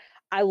 but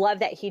I love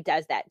that he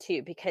does that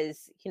too,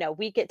 because,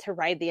 we get to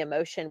ride the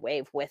emotion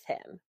wave with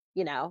him,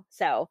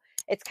 so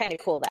it's kind of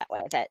cool that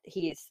way that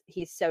he's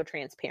so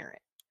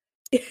transparent.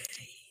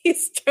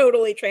 He's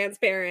totally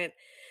transparent.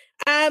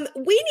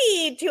 We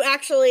need to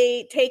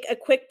actually take a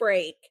quick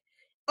break.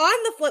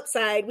 On the flip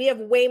side, we have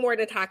way more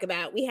to talk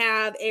about. We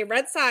have a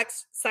Red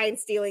Sox sign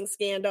stealing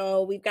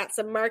scandal. We've got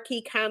some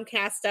marquee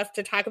Comcast stuff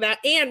to talk about.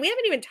 And we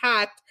haven't even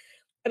talked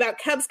about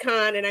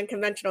CubsCon and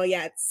Unconventional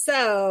yet.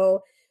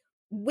 So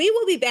we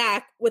will be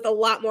back with a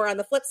lot more on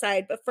the flip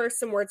side. But first,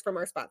 some words from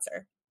our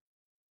sponsor.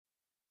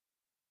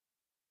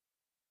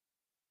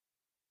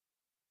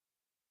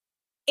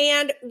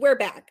 And we're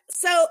back.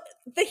 So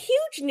the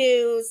huge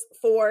news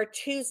for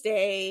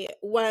Tuesday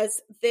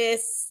was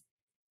this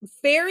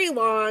very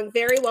long,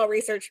 very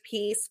well-researched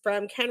piece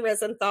from Ken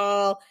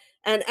Rosenthal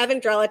and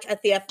Evan Drellich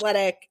at The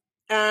Athletic,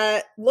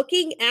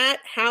 looking at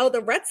how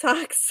the Red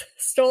Sox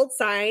stole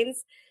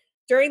signs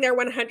during their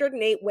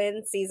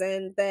 108-win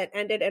season that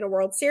ended in a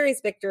World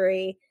Series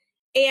victory.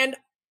 And,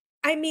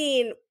 I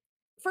mean,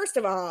 first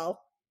of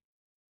all,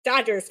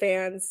 Dodgers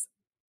fans,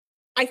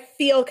 I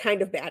feel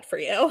kind of bad for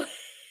you.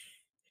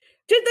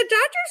 Did the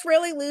Dodgers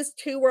really lose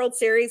 2 World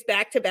Series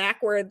back-to-back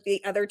where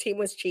the other team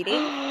was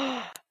cheating?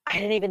 I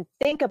didn't even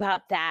think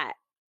about that.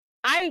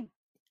 I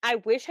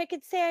wish I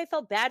could say I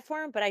felt bad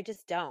for him, but I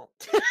just don't.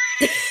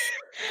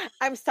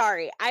 I'm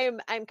sorry.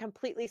 I'm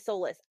completely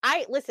soulless.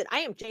 I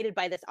am jaded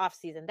by this off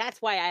season.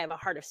 That's why I have a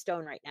heart of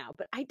stone right now.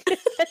 But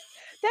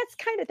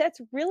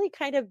that's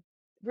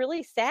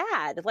really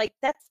sad. Like,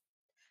 that's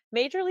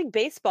Major League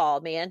Baseball,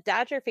 man.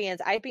 Dodger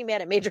fans, I'd be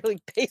mad at Major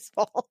League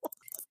Baseball.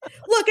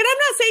 Look, and I'm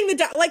not saying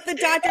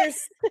the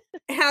Dodgers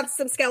have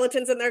some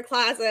skeletons in their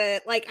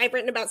closet. Like, I've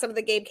written about some of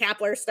the Gabe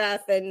Kapler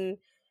stuff, and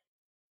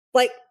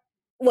like,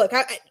 look,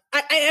 I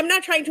am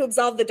not trying to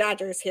absolve the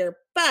Dodgers here,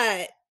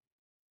 but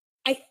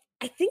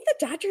I think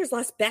the Dodgers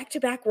lost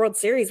back-to-back World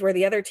Series where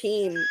the other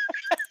team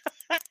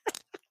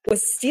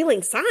was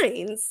stealing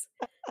signs.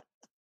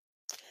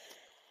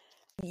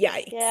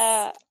 Yikes!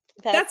 Yeah,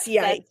 that's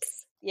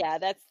yikes.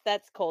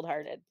 That's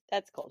cold-hearted.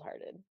 That's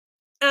cold-hearted.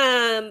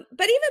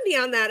 But even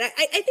beyond that,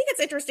 I think it's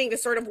interesting to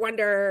sort of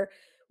wonder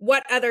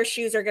what other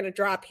shoes are going to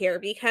drop here,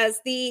 because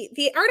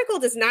the article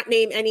does not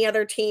name any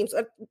other teams.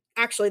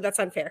 Actually, that's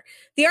unfair.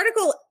 The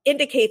article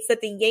indicates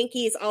that the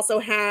Yankees also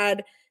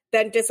had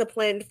been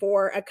disciplined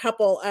for a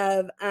couple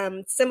of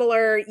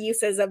similar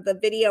uses of the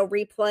video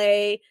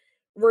replay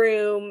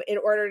room in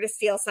order to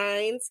steal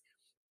signs.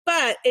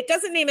 But it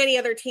doesn't name any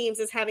other teams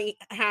as having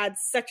had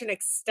such an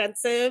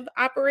extensive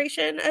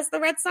operation as the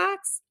Red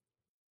Sox.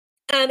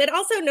 It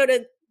also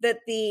noted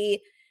that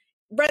the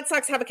Red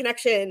Sox have a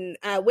connection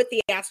with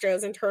the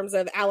Astros in terms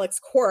of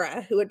Alex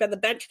Cora, who had been the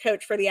bench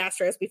coach for the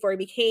Astros before he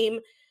became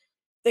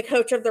the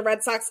coach of the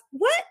Red Sox.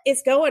 What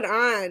is going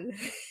on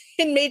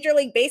in Major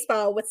League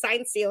Baseball with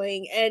sign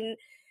stealing, and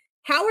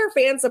how are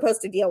fans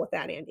supposed to deal with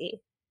that,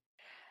 Andy?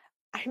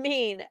 I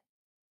mean,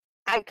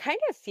 I kind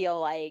of feel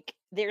like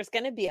there's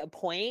going to be a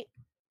point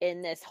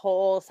in this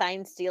whole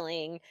sign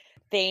stealing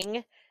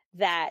thing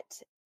that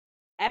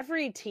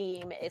every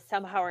team is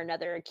somehow or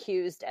another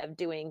accused of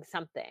doing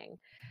something.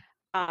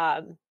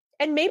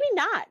 And maybe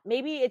not.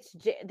 Maybe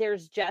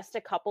there's just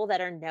a couple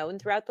that are known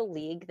throughout the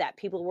league that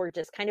people were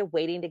just kind of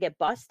waiting to get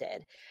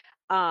busted.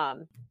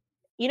 And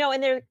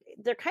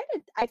they're kind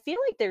of, I feel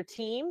like they're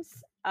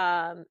teams,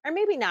 or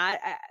maybe not,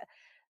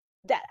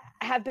 that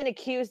have been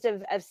accused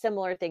of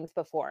similar things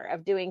before,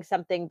 of doing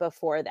something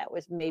before that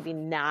was maybe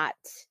not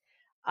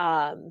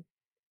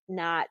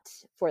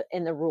for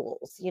in the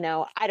rules.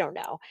 I don't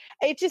know.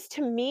 It just,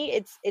 to me,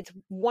 it's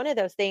one of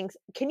those things.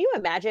 Can you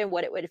imagine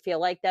what it would feel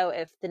like, though,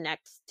 if the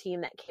next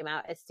team that came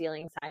out as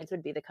stealing signs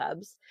would be the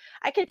Cubs?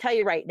 I can tell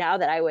you right now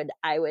that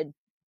I would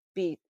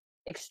be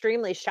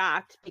extremely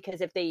shocked,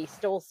 because if they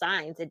stole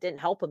signs, it didn't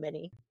help them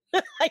any.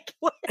 Like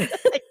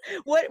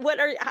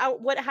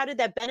how did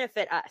that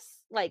benefit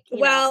us? I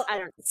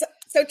don't.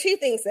 So two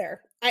things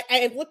there.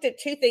 I've looked at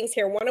two things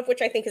here, one of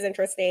which I think is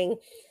interesting,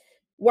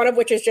 one of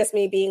which is just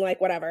me being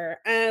like, whatever.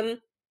 The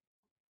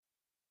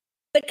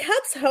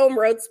Cubs home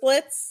road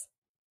splits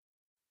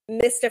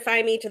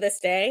mystify me to this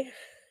day.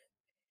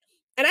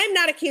 And I'm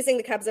not accusing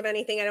the Cubs of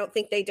anything. I don't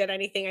think they did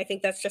anything. I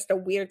think that's just a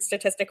weird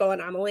statistical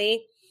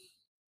anomaly.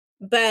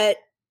 But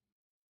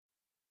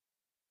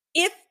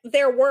if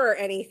there were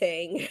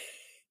anything,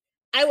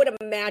 I would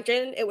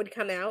imagine it would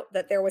come out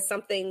that there was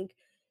something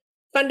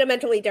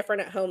fundamentally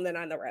different at home than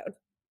on the road.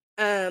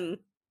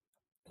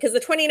 Because the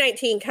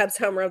 2019 Cubs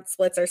home road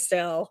splits are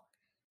still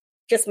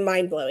just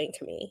mind-blowing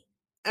to me.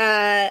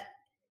 The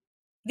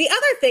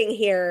other thing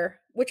here,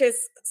 which is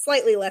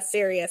slightly less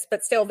serious,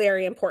 but still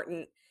very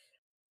important,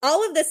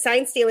 all of this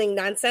sign stealing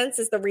nonsense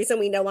is the reason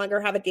we no longer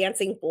have a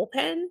dancing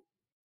bullpen.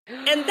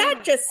 And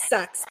that just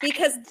sucks,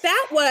 because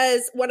that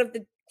was one of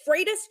the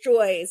greatest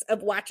joys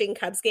of watching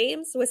Cubs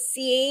games, was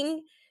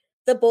seeing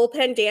the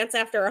bullpen dance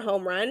after a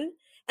home run.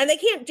 And they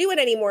can't do it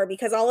anymore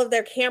because all of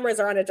their cameras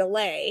are on a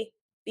delay,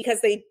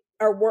 because they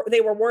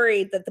were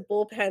worried that the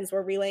bullpens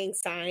were relaying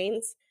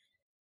signs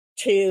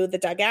to the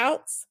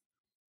dugouts.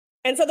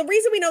 And so the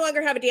reason we no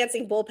longer have a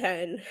dancing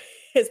bullpen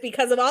is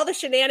because of all the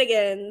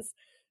shenanigans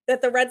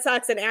that the Red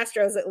Sox and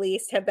Astros, at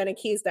least, have been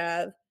accused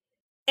of.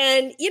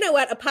 And you know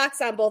what? A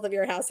pox on both of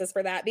your houses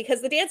for that,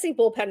 because the dancing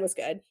bullpen was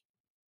good.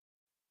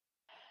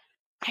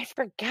 I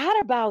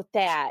forgot about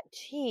that.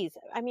 Jeez.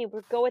 I mean,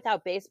 we go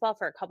without baseball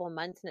for a couple of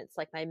months, and it's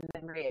like my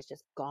memory is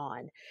just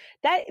gone.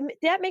 That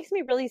makes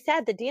me really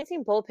sad. The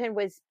dancing bullpen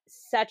was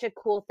such a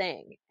cool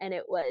thing, and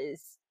it was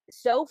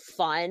so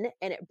fun,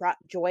 and it brought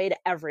joy to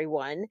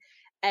everyone.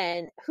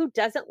 And who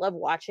doesn't love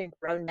watching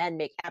grown men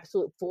make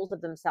absolute fools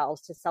of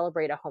themselves to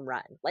celebrate a home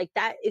run? Like,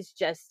 that is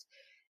just,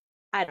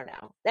 I don't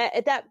know,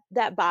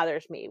 that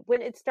bothers me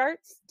when it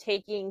starts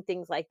taking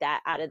things like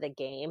that out of the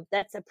game.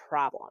 That's a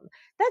problem.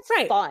 That's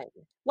right. Fun.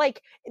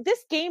 Like,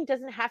 this game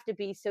doesn't have to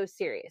be so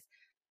serious.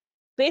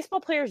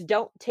 Baseball players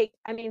don't take,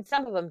 I mean,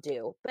 some of them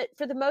do, but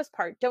for the most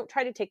part, don't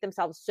try to take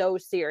themselves so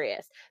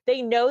serious.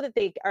 They know that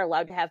they are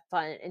allowed to have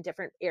fun in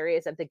different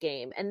areas of the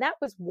game. And that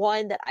was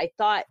one that I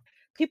thought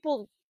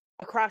people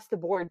across the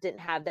board didn't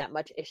have that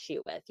much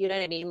issue with. You know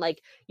what I mean?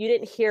 Like, you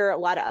didn't hear a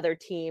lot of other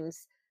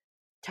teams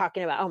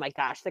talking about, oh my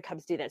gosh, the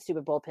Cubs do that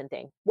stupid bullpen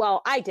thing.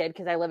 Well, I did,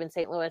 because I live in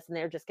St. Louis and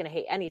they're just going to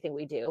hate anything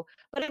we do.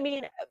 But I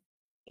mean,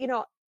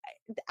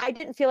 I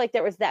didn't feel like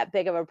there was that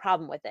big of a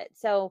problem with it.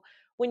 So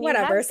when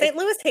St.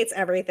 Louis hates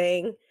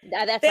everything.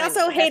 They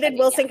also hated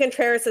Wilson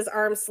Contreras'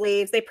 arm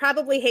sleeves. They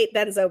probably hate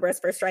Ben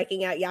Zobrist for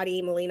striking out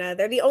Yadi Molina.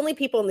 They're the only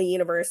people in the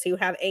universe who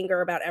have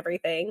anger about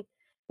everything.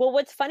 Well,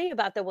 what's funny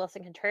about the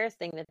Wilson Contreras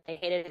thing, that they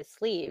hated his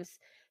sleeves,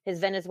 his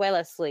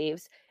Venezuela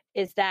sleeves,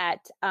 is that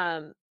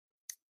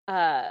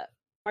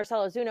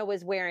Marcell Ozuna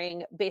was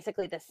wearing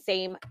basically the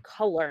same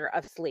color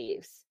of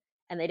sleeves,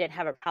 and they didn't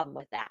have a problem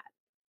with that.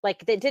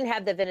 Like, they didn't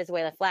have the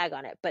Venezuela flag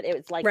on it, but it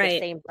was like the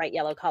same bright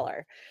yellow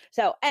color.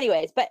 So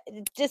anyways, but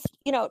just,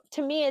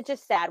 to me, it's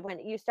just sad when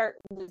you start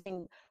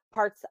losing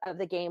parts of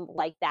the game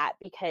like that,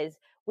 because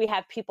we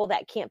have people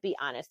that can't be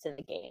honest in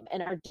the game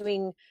and are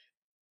doing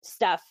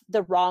stuff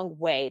the wrong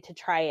way to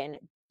try and,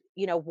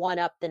 one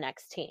up the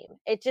next team.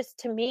 It just,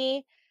 to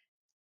me,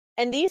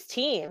 and these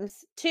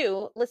teams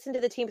too, listen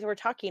to the teams we're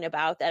talking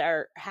about that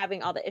are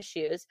having all the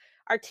issues,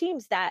 are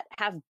teams that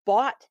have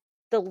bought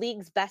the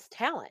league's best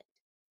talent.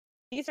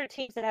 These are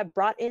teams that have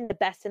brought in the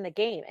best in the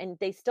game, and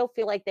they still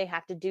feel like they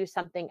have to do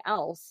something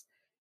else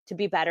to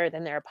be better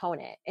than their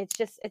opponent. It's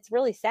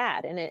really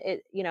sad. And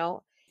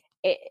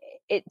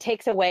it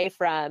takes away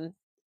from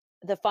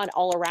the fun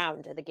all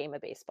around of the game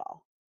of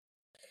baseball.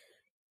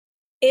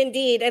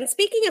 Indeed. And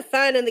speaking of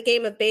fun in the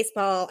game of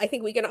baseball, I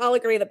think we can all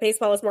agree that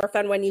baseball is more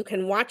fun when you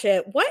can watch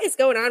it. What is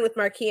going on with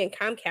Marquee and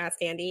Comcast,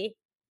 Andy?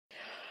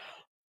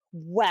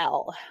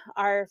 Well,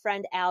 our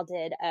friend Al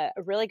did a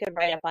really good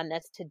write up on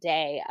this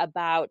today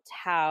about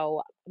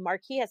how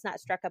Marquee has not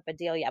struck up a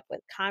deal yet with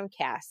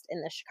Comcast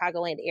in the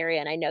Chicagoland area.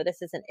 And I know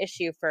this is an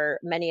issue for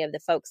many of the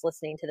folks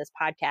listening to this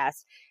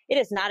podcast. It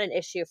is not an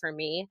issue for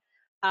me.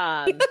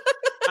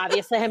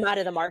 Obviously, I'm out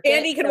of the market.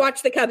 Andy can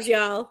watch the Cubs,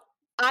 y'all.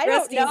 I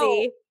Rest don't know.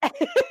 easy.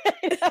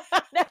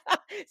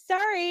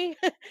 Sorry.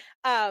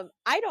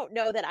 I don't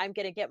know that I'm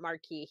going to get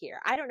Marquee here.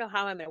 I don't know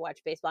how I'm going to watch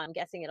baseball. I'm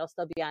guessing it'll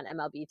still be on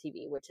MLB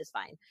TV, which is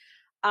fine.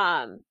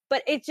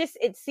 But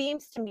it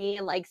seems to me,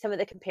 and like some of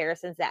the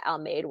comparisons that Al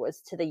made was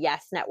to the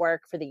Yes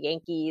Network for the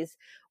Yankees,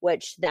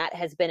 which that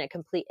has been a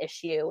complete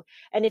issue.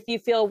 And if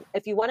you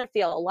want to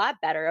feel a lot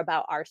better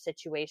about our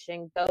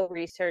situation, go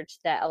research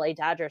the LA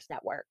Dodgers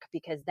network,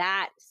 because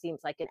that seems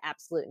like an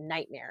absolute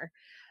nightmare.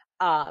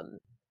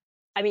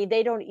 I mean,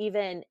 they don't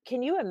even,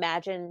 can you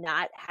imagine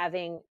not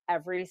having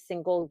every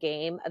single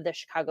game of the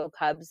Chicago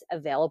Cubs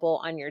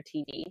available on your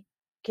TV?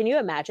 Can you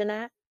imagine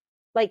that?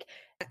 Like,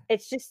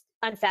 it's just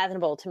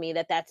unfathomable to me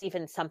that that's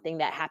even something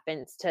that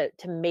happens to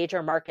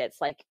major markets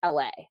like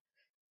LA.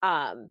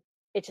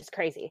 It's just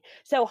crazy.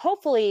 So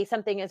hopefully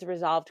something is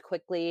resolved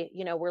quickly.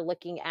 You know, we're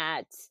looking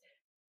at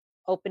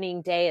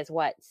opening day is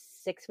what,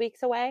 6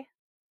 weeks away?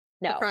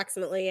 No.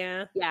 Approximately,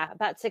 yeah. Yeah,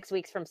 about 6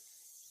 weeks from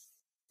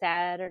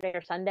Saturday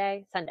or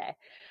Sunday.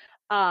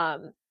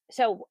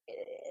 So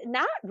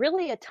not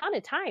really a ton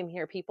of time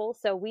here, people.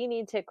 So we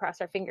need to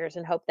cross our fingers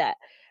and hope that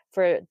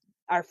for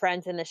our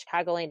friends in the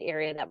Chicagoland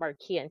area that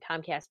Marquee and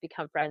Comcast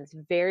become friends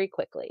very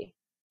quickly.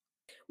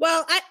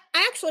 Well, I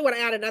actually want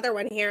to add another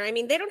one here. I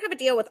mean, they don't have a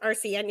deal with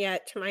RCN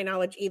yet, to my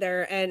knowledge,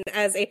 either. And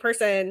as a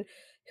person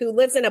who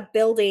lives in a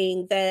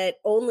building that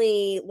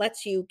only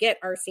lets you get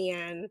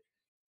RCN,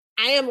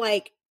 I am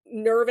like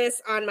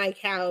nervous on my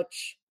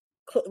couch,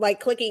 like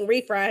clicking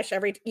refresh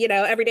every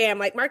day. I'm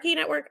like, Marquee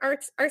Network,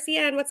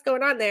 RCN, what's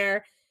going on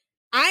there?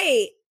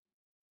 I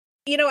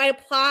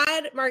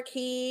applaud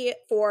Marquee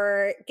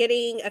for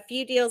getting a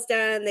few deals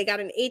done. They got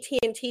an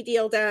AT&T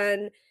deal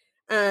done.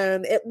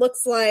 It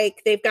looks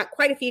like they've got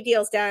quite a few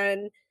deals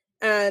done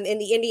in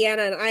the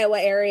Indiana and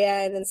Iowa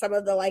area, and then some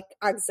of the like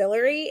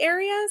auxiliary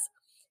areas.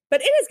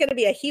 But it is going to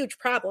be a huge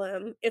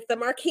problem if the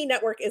Marquee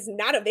Network is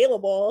not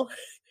available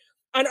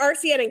on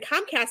RCN and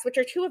Comcast, which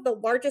are two of the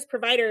largest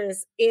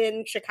providers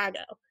in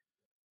Chicago.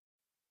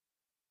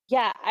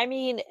 Yeah, I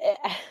mean,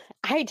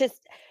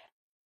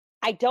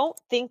 I don't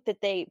think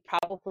that they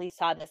probably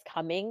saw this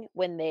coming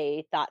when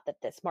they thought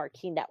that this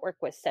Marquee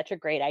Network was such a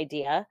great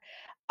idea.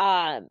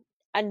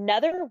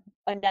 Another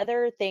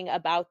thing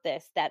about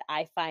this that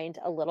I find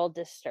a little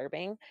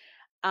disturbing,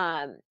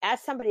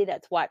 as somebody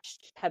that's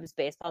watched Cubs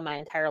baseball my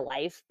entire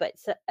life, but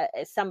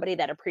as somebody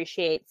that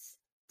appreciates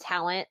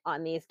talent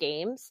on these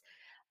games,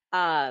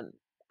 I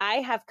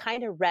have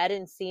kind of read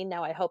and seen,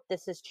 now I hope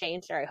this has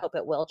changed, or I hope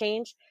it will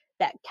change,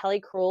 that Kelly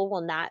Cruel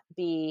will not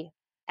be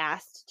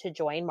asked to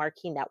join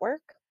Marquee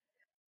Network.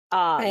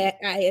 I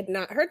had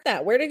not heard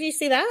that. Where did you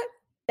see that?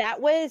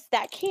 That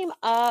came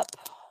up.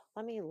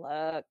 Let me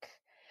look.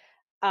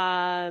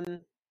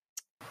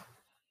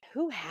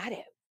 Who had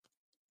it?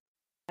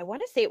 I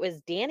want to say it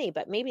was Danny,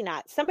 but maybe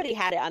not. Somebody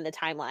had it on the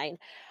timeline.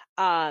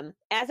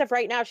 As of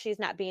right now, she's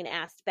not being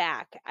asked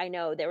back. I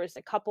know there was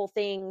a couple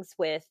things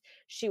with,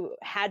 she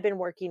had been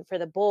working for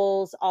the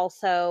Bulls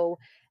also,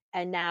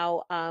 and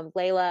now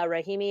Layla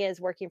Rahimi is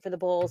working for the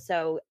Bulls.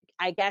 So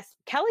I guess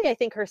Kelly, I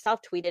think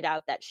herself tweeted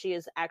out that she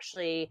is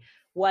actually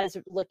was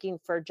looking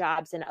for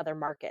jobs in other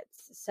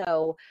markets.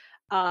 So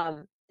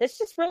it's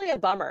just really a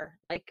bummer.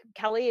 Like,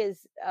 Kelly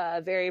is a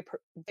very,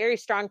 very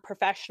strong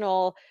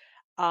professional,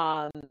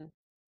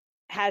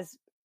 has,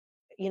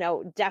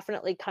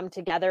 definitely come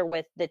together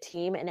with the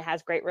team and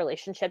has great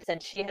relationships.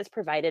 And she has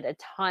provided a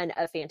ton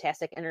of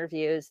fantastic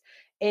interviews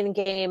in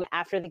game,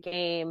 after the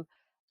game,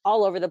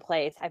 all over the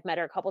place. I've met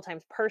her a couple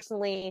times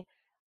personally.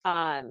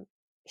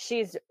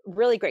 She's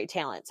really great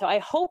talent. So I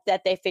hope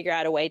that they figure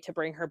out a way to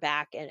bring her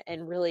back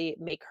and really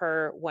make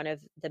her one of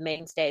the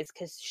mainstays,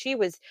 because she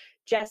was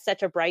just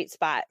such a bright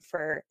spot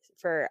for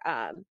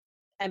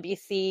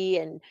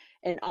NBC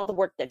and all the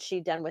work that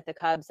she'd done with the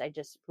Cubs. I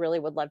just really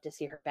would love to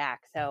see her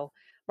back. So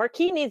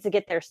Marquee needs to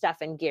get their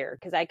stuff in gear,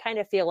 because I kind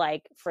of feel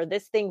like for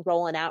this thing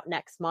rolling out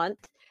next month,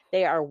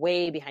 they are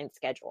way behind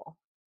schedule.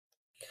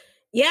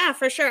 Yeah,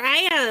 for sure.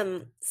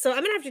 So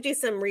I'm gonna have to do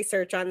some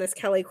research on this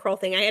Kelly Cruel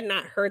thing. I had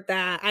not heard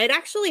that. I had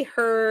actually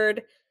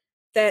heard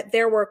that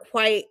there were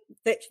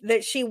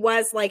that she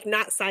was like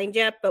not signed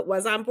yet, but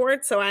was on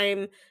board. So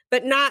I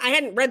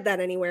hadn't read that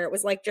anywhere. It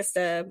was like just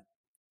a,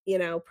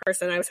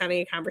 person I was having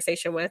a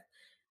conversation with.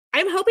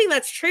 I'm hoping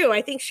that's true.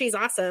 I think she's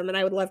awesome, and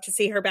I would love to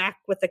see her back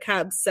with the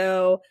Cubs.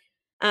 So,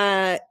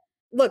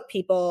 look,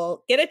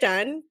 people, get it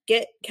done.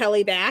 Get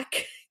Kelly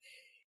back.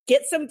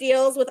 Get some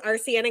deals with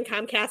RCN and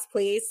Comcast,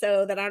 please,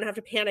 so that I don't have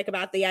to panic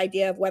about the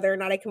idea of whether or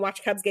not I can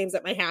watch Cubs games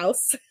at my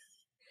house.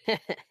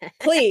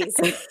 Please.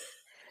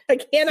 I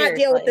cannot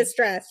deal with this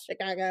stress,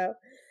 Chicago.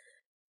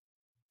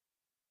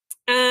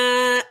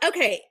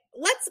 Okay,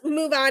 let's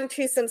move on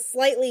to some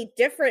slightly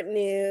different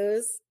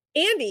news.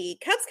 Andy,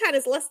 CubsCon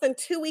is less than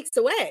 2 weeks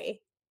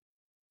away.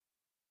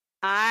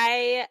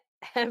 I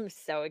am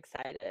so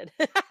excited.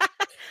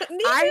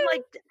 Me I too.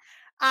 like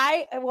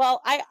I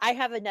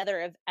have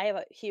I have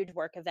a huge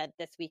work event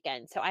this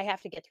weekend, so I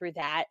have to get through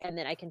that and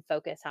then I can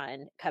focus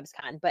on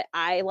CubsCon. But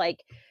I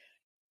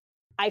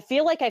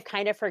feel like I've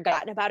kind of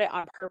forgotten about it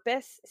on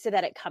purpose so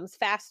that it comes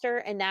faster.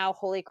 And now,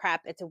 holy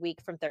crap, it's a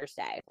week from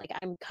Thursday. Like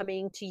I'm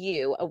coming to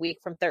you a week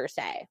from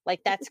Thursday.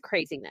 Like that's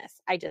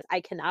craziness. I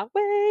cannot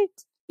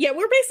wait. Yeah,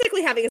 we're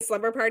basically having a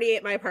slumber party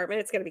at my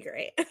apartment. It's going to be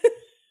great.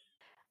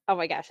 Oh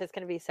my gosh, it's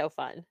going to be so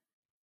fun.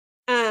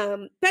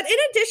 But in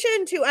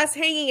addition to us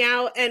hanging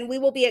out, and we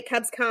will be at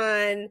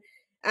CubsCon,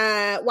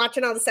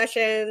 watching all the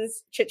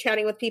sessions,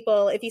 chit-chatting with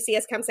people. If you see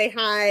us, come say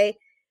hi.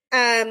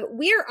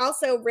 We are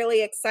also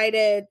really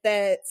excited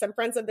that some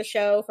friends of the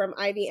show from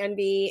Ivy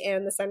Envy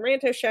and the Sun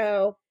Ranto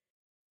show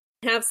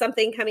have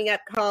something coming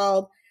up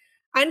called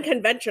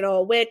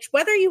Unconventional, which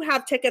whether you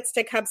have tickets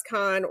to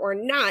CubsCon or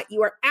not,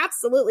 you are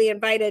absolutely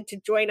invited to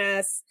join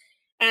us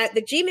at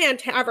the G-Man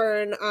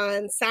Tavern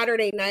on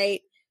Saturday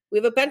night. We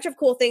have a bunch of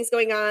cool things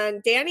going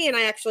on. Danny and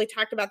I actually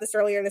talked about this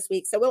earlier this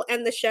week, so we'll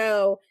end the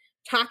show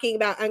talking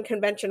about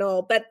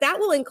Unconventional, but that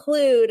will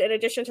include, in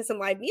addition to some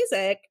live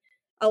music,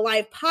 a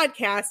live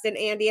podcast, and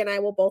Andy and I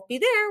will both be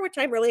there, which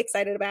I'm really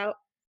excited about.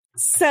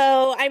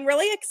 So I'm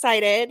really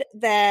excited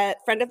that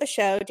friend of the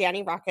show,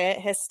 Danny Rocket,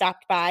 has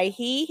stopped by.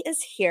 He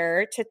is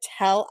here to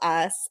tell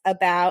us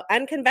about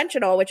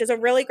Unconventional, which is a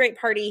really great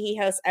party he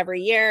hosts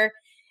every year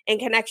in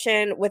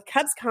connection with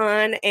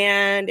CubsCon.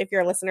 And if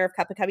you're a listener of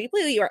Cup of Cubby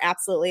Blue, you are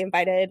absolutely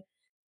invited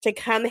to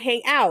come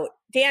hang out.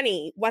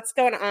 Danny, what's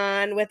going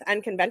on with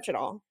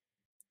Unconventional?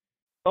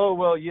 Oh,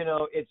 well,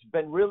 it's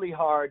been really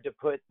hard to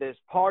put this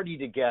party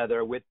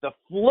together with the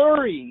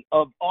flurry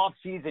of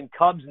off-season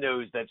Cubs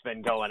news that's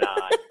been going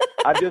on.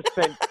 I've just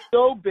been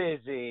so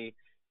busy,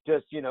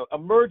 just,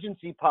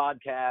 emergency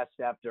podcast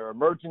after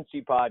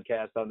emergency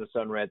podcast on the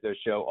Sun Ranto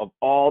show of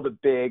all the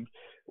big,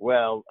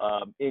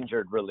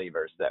 injured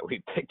relievers that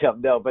we picked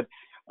up.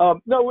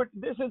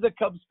 This is a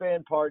Cubs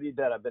fan party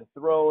that I've been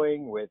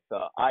throwing with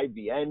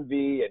Ivy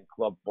Envy and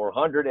Club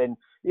 400 and,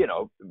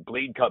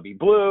 Bleed Cubby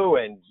Blue.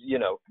 And,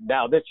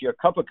 now this year,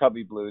 Cup of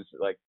Cubby Blues,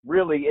 like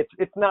really,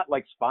 it's not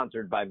like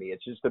sponsored by me.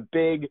 It's just a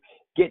big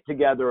get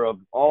together of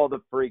all the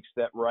freaks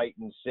that write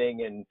and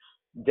sing and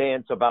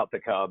dance about the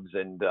Cubs.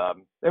 And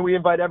we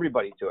invite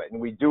everybody to it.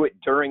 And we do it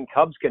during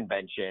Cubs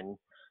convention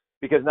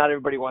because not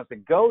everybody wants to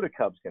go to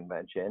Cubs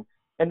convention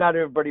and not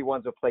everybody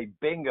wants to play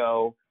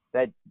bingo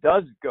that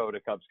does go to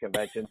Cubs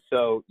convention.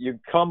 So you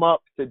come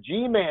up to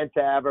G-Man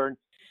Tavern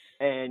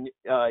and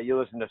you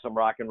listen to some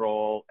rock and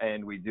roll,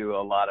 and we do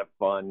a lot of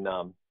fun,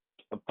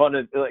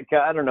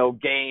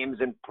 games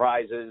and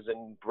prizes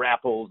and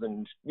raffles,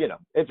 and,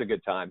 it's a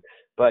good time.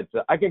 But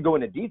I can go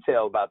into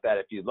detail about that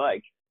if you'd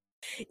like.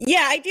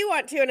 Yeah, I do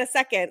want to in a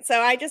second.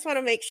 So I just want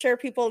to make sure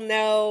people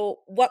know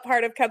what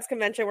part of Cubs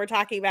convention we're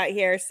talking about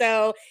here.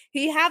 So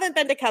if you haven't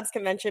been to Cubs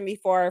convention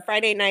before,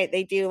 Friday night,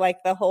 they do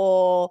like the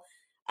whole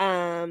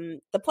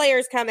the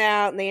players come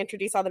out and they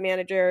introduce all the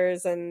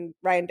managers, and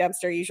Ryan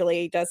Dempster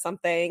usually does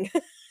something. He's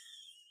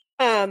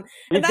got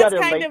a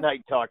late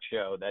night talk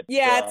show.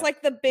 It's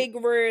like the big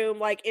room,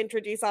 like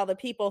introduce all the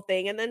people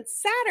thing. And then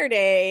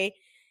Saturday,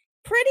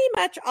 pretty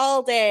much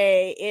all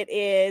day, it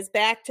is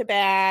back to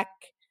back,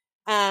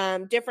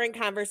 different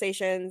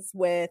conversations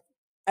with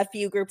a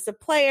few groups of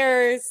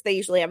players. They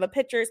usually have a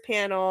pitchers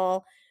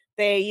panel.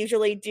 They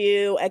usually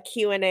do a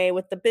Q&A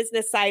with the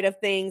business side of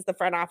things. The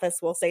front office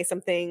will say some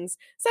things.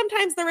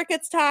 Sometimes the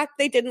Ricketts talk.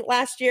 They didn't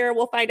last year.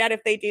 We'll find out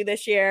if they do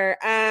this year.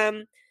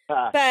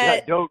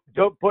 But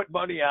don't put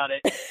money on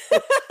it.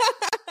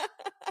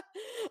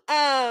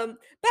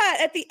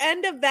 But at the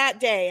end of that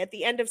day, at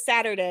the end of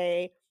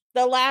Saturday,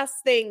 the last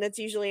thing that's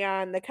usually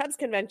on the Cubs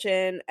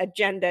convention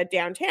agenda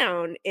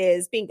downtown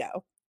is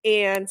bingo.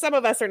 And some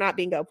of us are not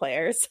bingo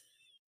players.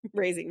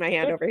 Raising my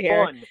hand over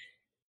here. Fun.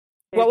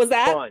 What was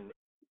that? Fun.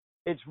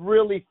 It's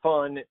really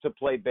fun to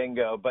play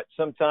bingo, but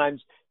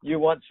sometimes you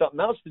want something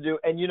else to do.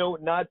 And,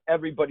 not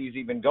everybody's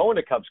even going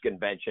to Cubs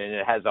convention.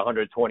 It has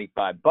 $125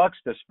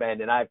 to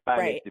spend. And I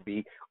find it to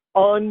be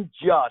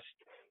unjust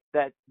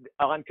that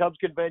on Cubs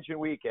convention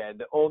weekend,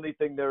 the only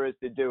thing there is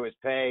to do is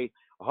pay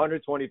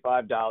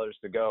 $125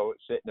 to go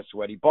sit in a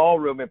sweaty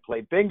ballroom and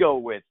play bingo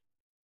with,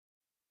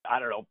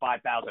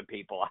 5,000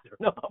 people. I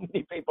don't know how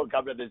many people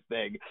come to this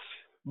thing.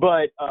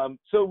 But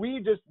so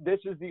this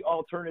is the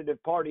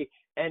alternative party,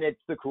 and it's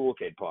the cool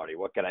kid party.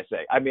 What can I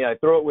say? I mean, I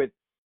throw it with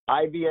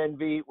Ivy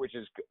Envy, which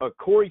is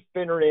Corey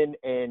Finneran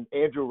and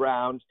Andrew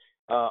Rounds,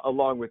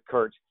 along with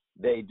Kurt.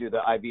 They do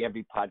the Ivy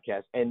Envy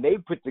podcast, and they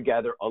put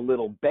together a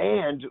little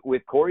band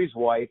with Corey's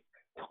wife,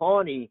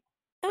 Tawny,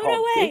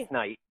 called Date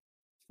Night.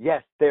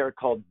 Yes, they're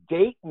called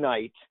Date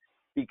Night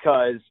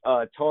because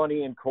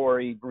Tawny and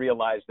Corey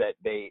realized that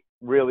they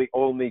really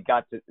only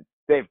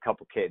they have a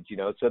couple kids,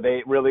 so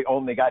they really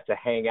only got to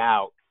hang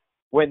out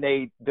when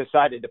they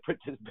decided to put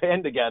this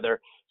band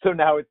together. So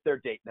now it's their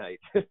date night.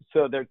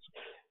 So they're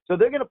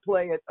going to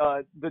play at,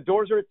 the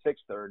doors are at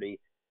 6:30.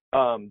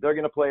 They're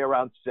going to play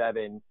around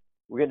 7.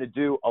 We're going to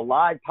do a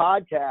live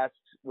podcast,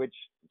 which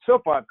so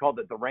far I've called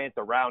it the Rant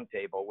the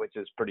Roundtable, which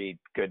is pretty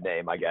good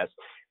name, I guess.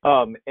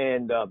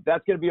 And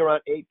that's going to be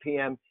around 8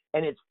 p.m.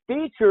 And it's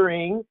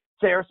featuring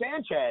Sarah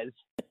Sanchez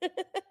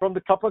from the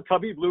Cup of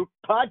Cubby Blue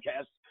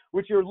podcast,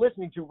 which you're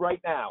listening to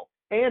right now.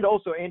 And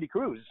also Andy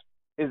Cruz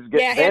is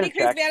getting Andy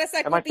Cruz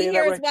Vanasek will be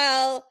here as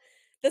well.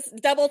 This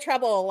Double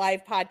Trouble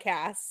live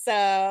podcast.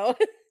 So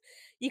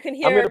you can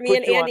hear me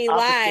and Andy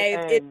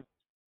live.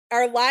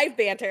 Our live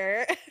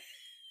banter.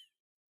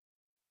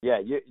 Yeah,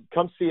 you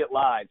come see it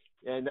live.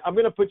 And I'm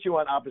going to put you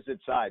on opposite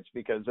sides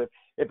because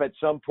if at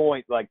some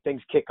point like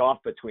things kick off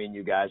between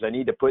you guys, I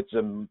need to put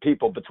some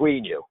people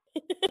between you.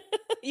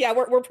 Yeah,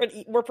 we're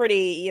pretty, we're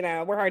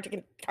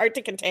hard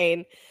to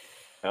contain.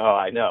 Oh,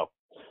 I know.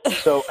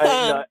 So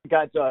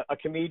got a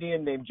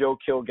comedian named Joe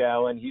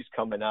Kilgallen. He's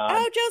coming on.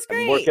 Oh, Joe's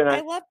great.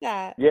 I love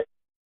that. Yeah.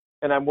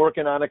 And I'm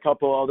working on a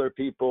couple other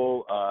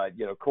people.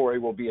 Corey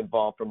will be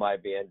involved from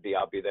IBNB.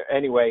 I'll be there.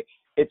 Anyway,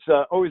 it's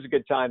always a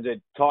good time to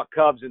talk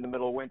Cubs in the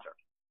middle of winter,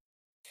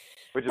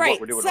 which is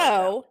what we're doing right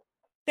now. So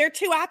there are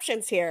two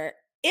options here.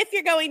 If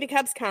you're going to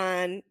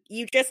CubsCon,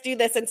 you just do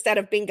this instead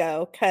of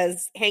bingo,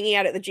 because hanging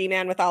out at the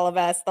G-Man with all of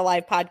us, the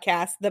live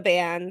podcast, the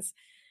bands,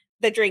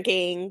 the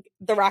drinking,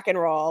 the rock and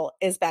roll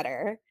is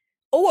better.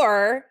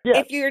 Or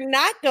if you're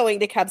not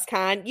going to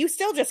CubsCon, you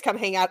still just come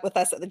hang out with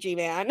us at the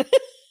G-Man.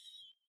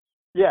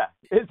 Yeah,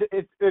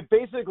 it's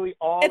basically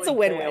all it's a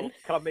win-win.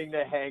 Coming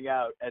to hang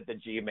out at the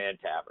G-Man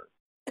Tavern.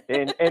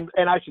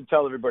 And I should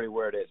tell everybody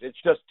where it is. It's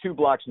just 2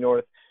 blocks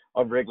north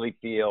of Wrigley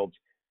Field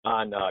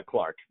on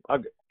Clark.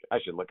 I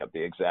should look up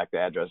the exact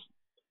address.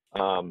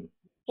 Well,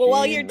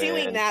 while you're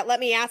doing that, let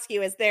me ask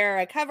you, is there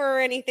a cover or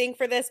anything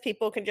for this?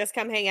 People can just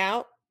come hang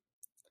out?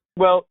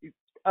 Well,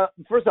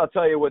 first I'll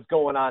tell you what's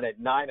going on at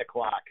 9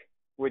 o'clock,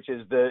 which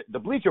is the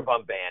Bleacher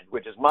Bum Band,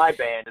 which is my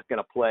band, is going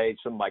to play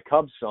some of my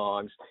Cubs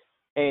songs.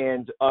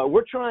 And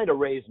we're trying to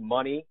raise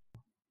money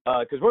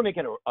because we're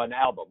making an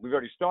album. We've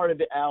already started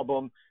the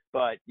album,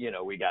 but,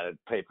 we got to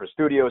pay for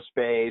studio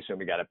space and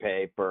we got to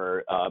pay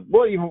for,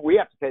 we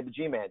have to pay the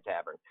G-Man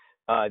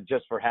Tavern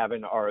just for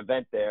having our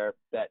event there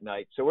that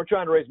night. So we're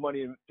trying to raise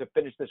money to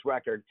finish this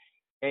record.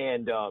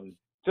 And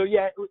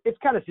it's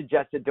kind of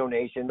suggested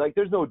donation. Like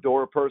there's no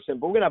door person,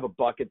 but we're going to have a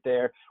bucket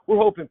there. We're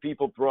hoping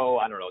people throw,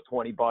 I don't know,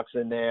 $20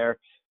 in there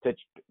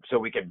so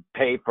we can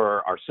pay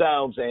for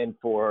ourselves and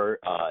for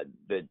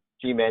the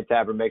G-Man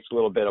Tavern makes a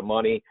little bit of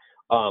money.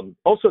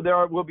 Also,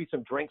 there will be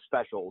some drink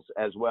specials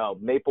as well.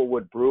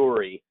 Maplewood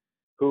Brewery,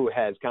 who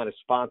has kind of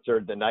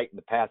sponsored the night in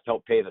the past,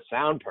 helped pay the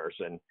sound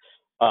person.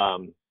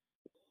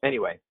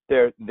 Anyway,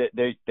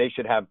 they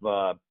should have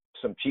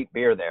some cheap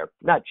beer there.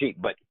 Not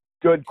cheap, but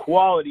good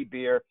quality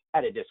beer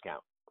at a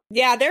discount.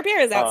 Yeah, their beer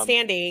is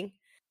outstanding.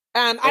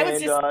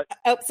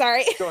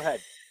 Sorry. Go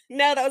ahead.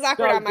 No, that was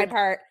awkward on my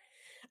part.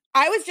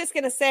 I was just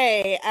going to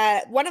say,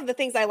 one of the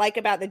things I like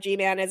about the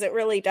G-Man is it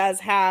really does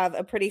have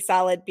a pretty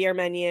solid beer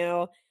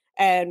menu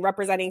and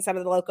representing some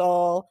of the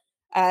local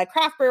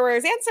craft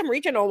brewers and some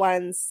regional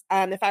ones,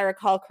 if I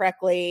recall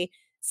correctly.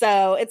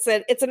 So it's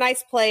a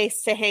nice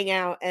place to hang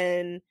out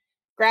and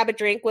grab a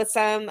drink with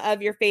some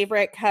of your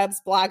favorite Cubs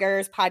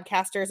bloggers,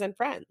 podcasters, and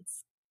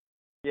friends.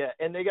 Yeah,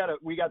 and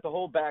we got the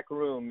whole back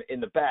room in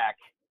the back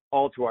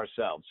all to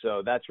ourselves.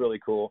 So that's really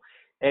cool.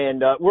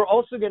 And we're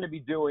also going to be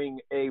doing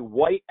a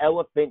White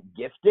Elephant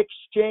gift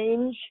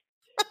exchange.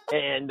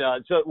 And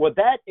so what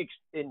that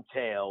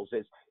entails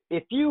is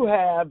if you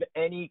have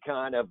any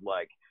kind of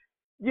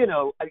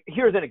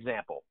here's an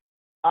example.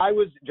 I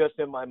was just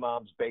in my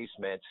mom's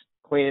basement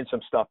cleaning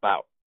some stuff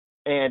out.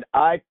 And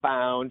I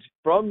found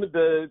from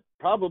the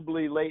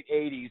probably late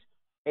 80s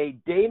a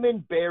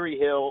Damon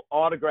Berryhill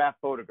autographed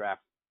photograph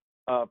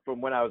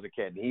from when I was a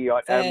kid.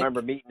 I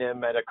remember meeting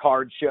him at a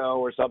card show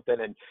or something,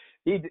 and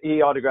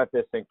he autographed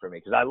this thing for me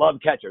because I love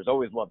catchers,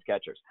 always loved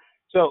catchers.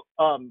 So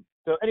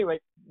anyway,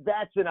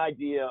 that's an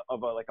idea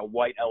of a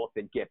White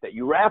Elephant gift that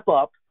you wrap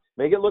up,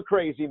 make it look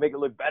crazy, make it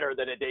look better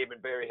than a Damon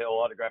Berryhill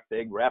autograph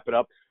thing, wrap it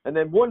up, and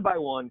then one by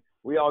one,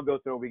 we all go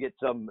through, we get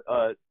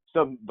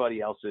somebody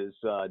else's,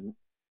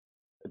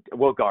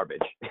 garbage.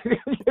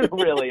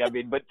 Really, I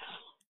mean, but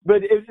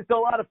it's a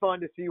lot of fun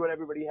to see what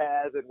everybody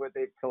has and what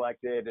they've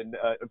collected. And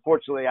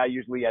unfortunately, I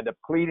usually end up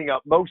cleaning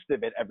up most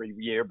of it every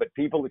year, but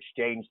people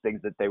exchange things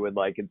that they would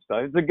like and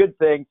stuff. It's a good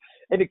thing.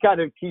 And it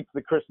kind of keeps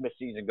the Christmas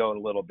season going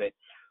a little bit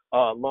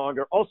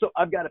longer. Also,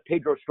 I've got a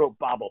Pedro Strop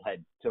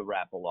bobblehead to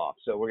raffle off.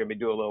 So we're going to be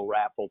doing a little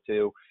raffle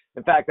too.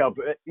 In fact,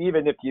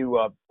 even if you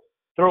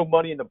throw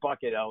money in the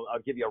bucket, I'll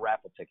give you a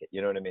raffle ticket.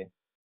 You know what I mean?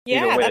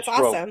 Yeah, that's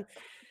awesome.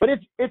 But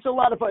it's a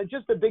lot of fun. It's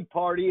just a big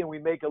party, and we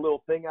make a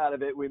little thing out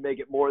of it. We make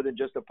it more than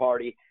just a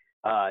party.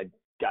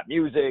 Got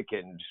music,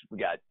 and we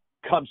got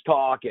Cubs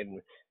talk,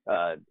 and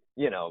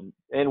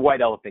and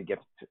White Elephant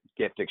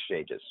gift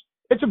exchanges.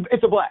 It's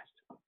a blast.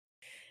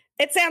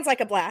 It sounds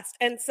like a blast.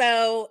 And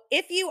so,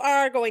 if you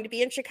are going to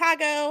be in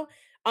Chicago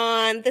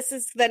this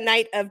is the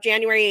night of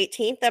January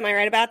 18th. Am I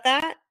right about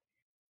that?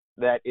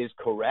 That is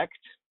correct.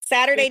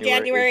 Saturday,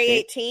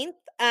 January 18th.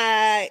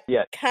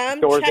 Yeah.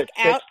 Come Doors check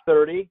at out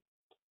 6:30.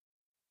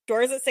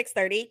 Doors at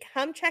 6:30.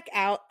 Come check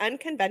out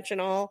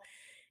Unconventional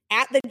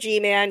at the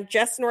G-Man,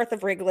 just north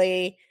of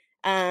Wrigley.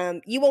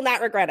 You will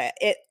not regret it.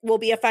 It will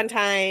be a fun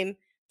time.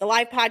 The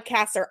live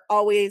podcasts are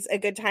always a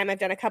good time. I've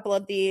done a couple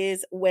of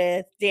these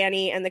with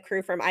Danny and the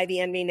crew from Ivy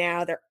and Me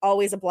Now. They're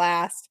always a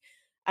blast.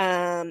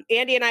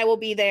 Andy and I will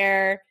be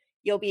there.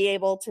 You'll be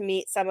able to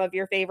meet some of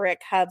your favorite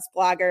Cubs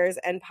bloggers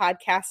and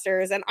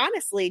podcasters, and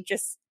honestly,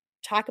 just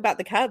talk about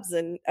the Cubs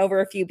and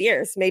over a few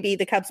beers. Maybe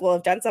the Cubs will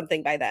have done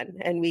something by then,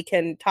 and we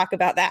can talk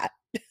about that.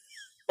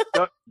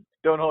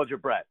 Don't hold your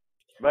breath.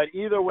 But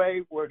either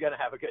way, we're going to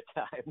have a good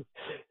time.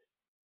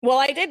 Well,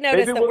 I did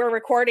notice that we're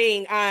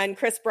recording on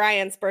Chris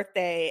Bryant's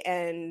birthday,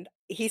 and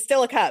he's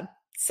still a Cub.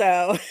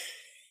 So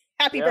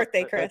happy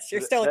birthday, Chris.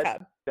 You're still a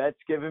Cub. That's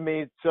given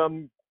me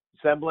some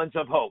semblance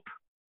of hope.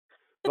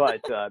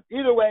 But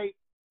either way,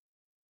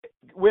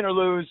 win or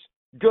lose,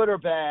 good or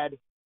bad,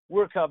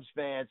 we're Cubs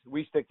fans.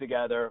 We stick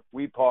together.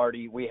 We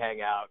party. We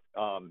hang out.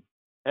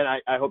 And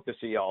I hope to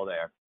see you all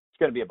there. It's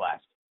going to be a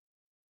blast.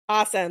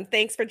 Awesome.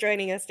 Thanks for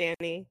joining us,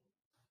 Danny.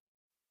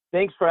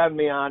 Thanks for having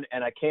me on,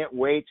 and I can't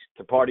wait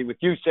to party with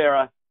you,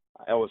 Sarah.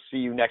 I will see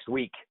you next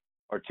week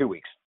or 2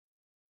 weeks.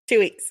 2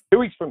 weeks. 2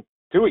 weeks from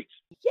 2 weeks.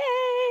 Yay!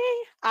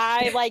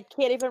 I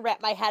can't even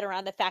wrap my head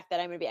around the fact that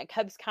I'm going to be at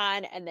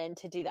CubsCon, and then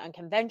to do the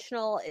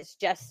Unconventional is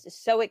just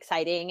so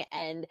exciting,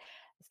 and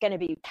it's going to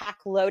be pack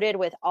loaded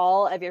with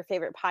all of your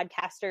favorite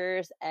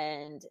podcasters,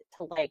 and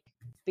to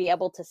be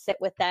able to sit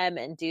with them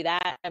and do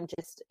that. I'm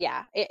just,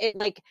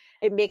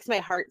 it makes my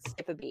heart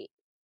skip a beat.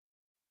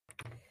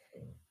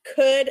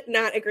 Could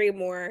not agree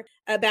more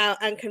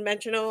about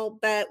Unconventional,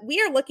 but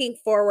we are looking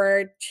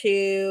forward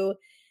to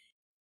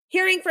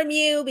hearing from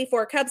you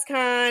before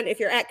CubsCon. If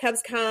you're at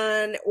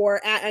CubsCon or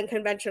at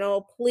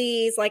Unconventional,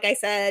 please, like I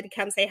said,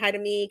 come say hi to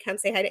me, come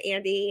say hi to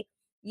Andy.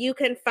 You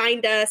can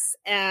find us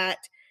at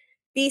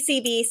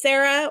BCB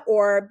Sarah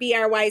or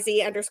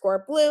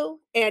BRYZ_blue,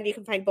 and you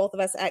can find both of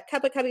us at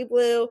Cup of Cubby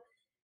Blue.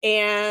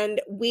 And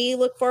we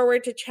look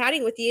forward to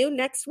chatting with you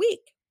next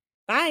week.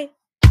 Bye.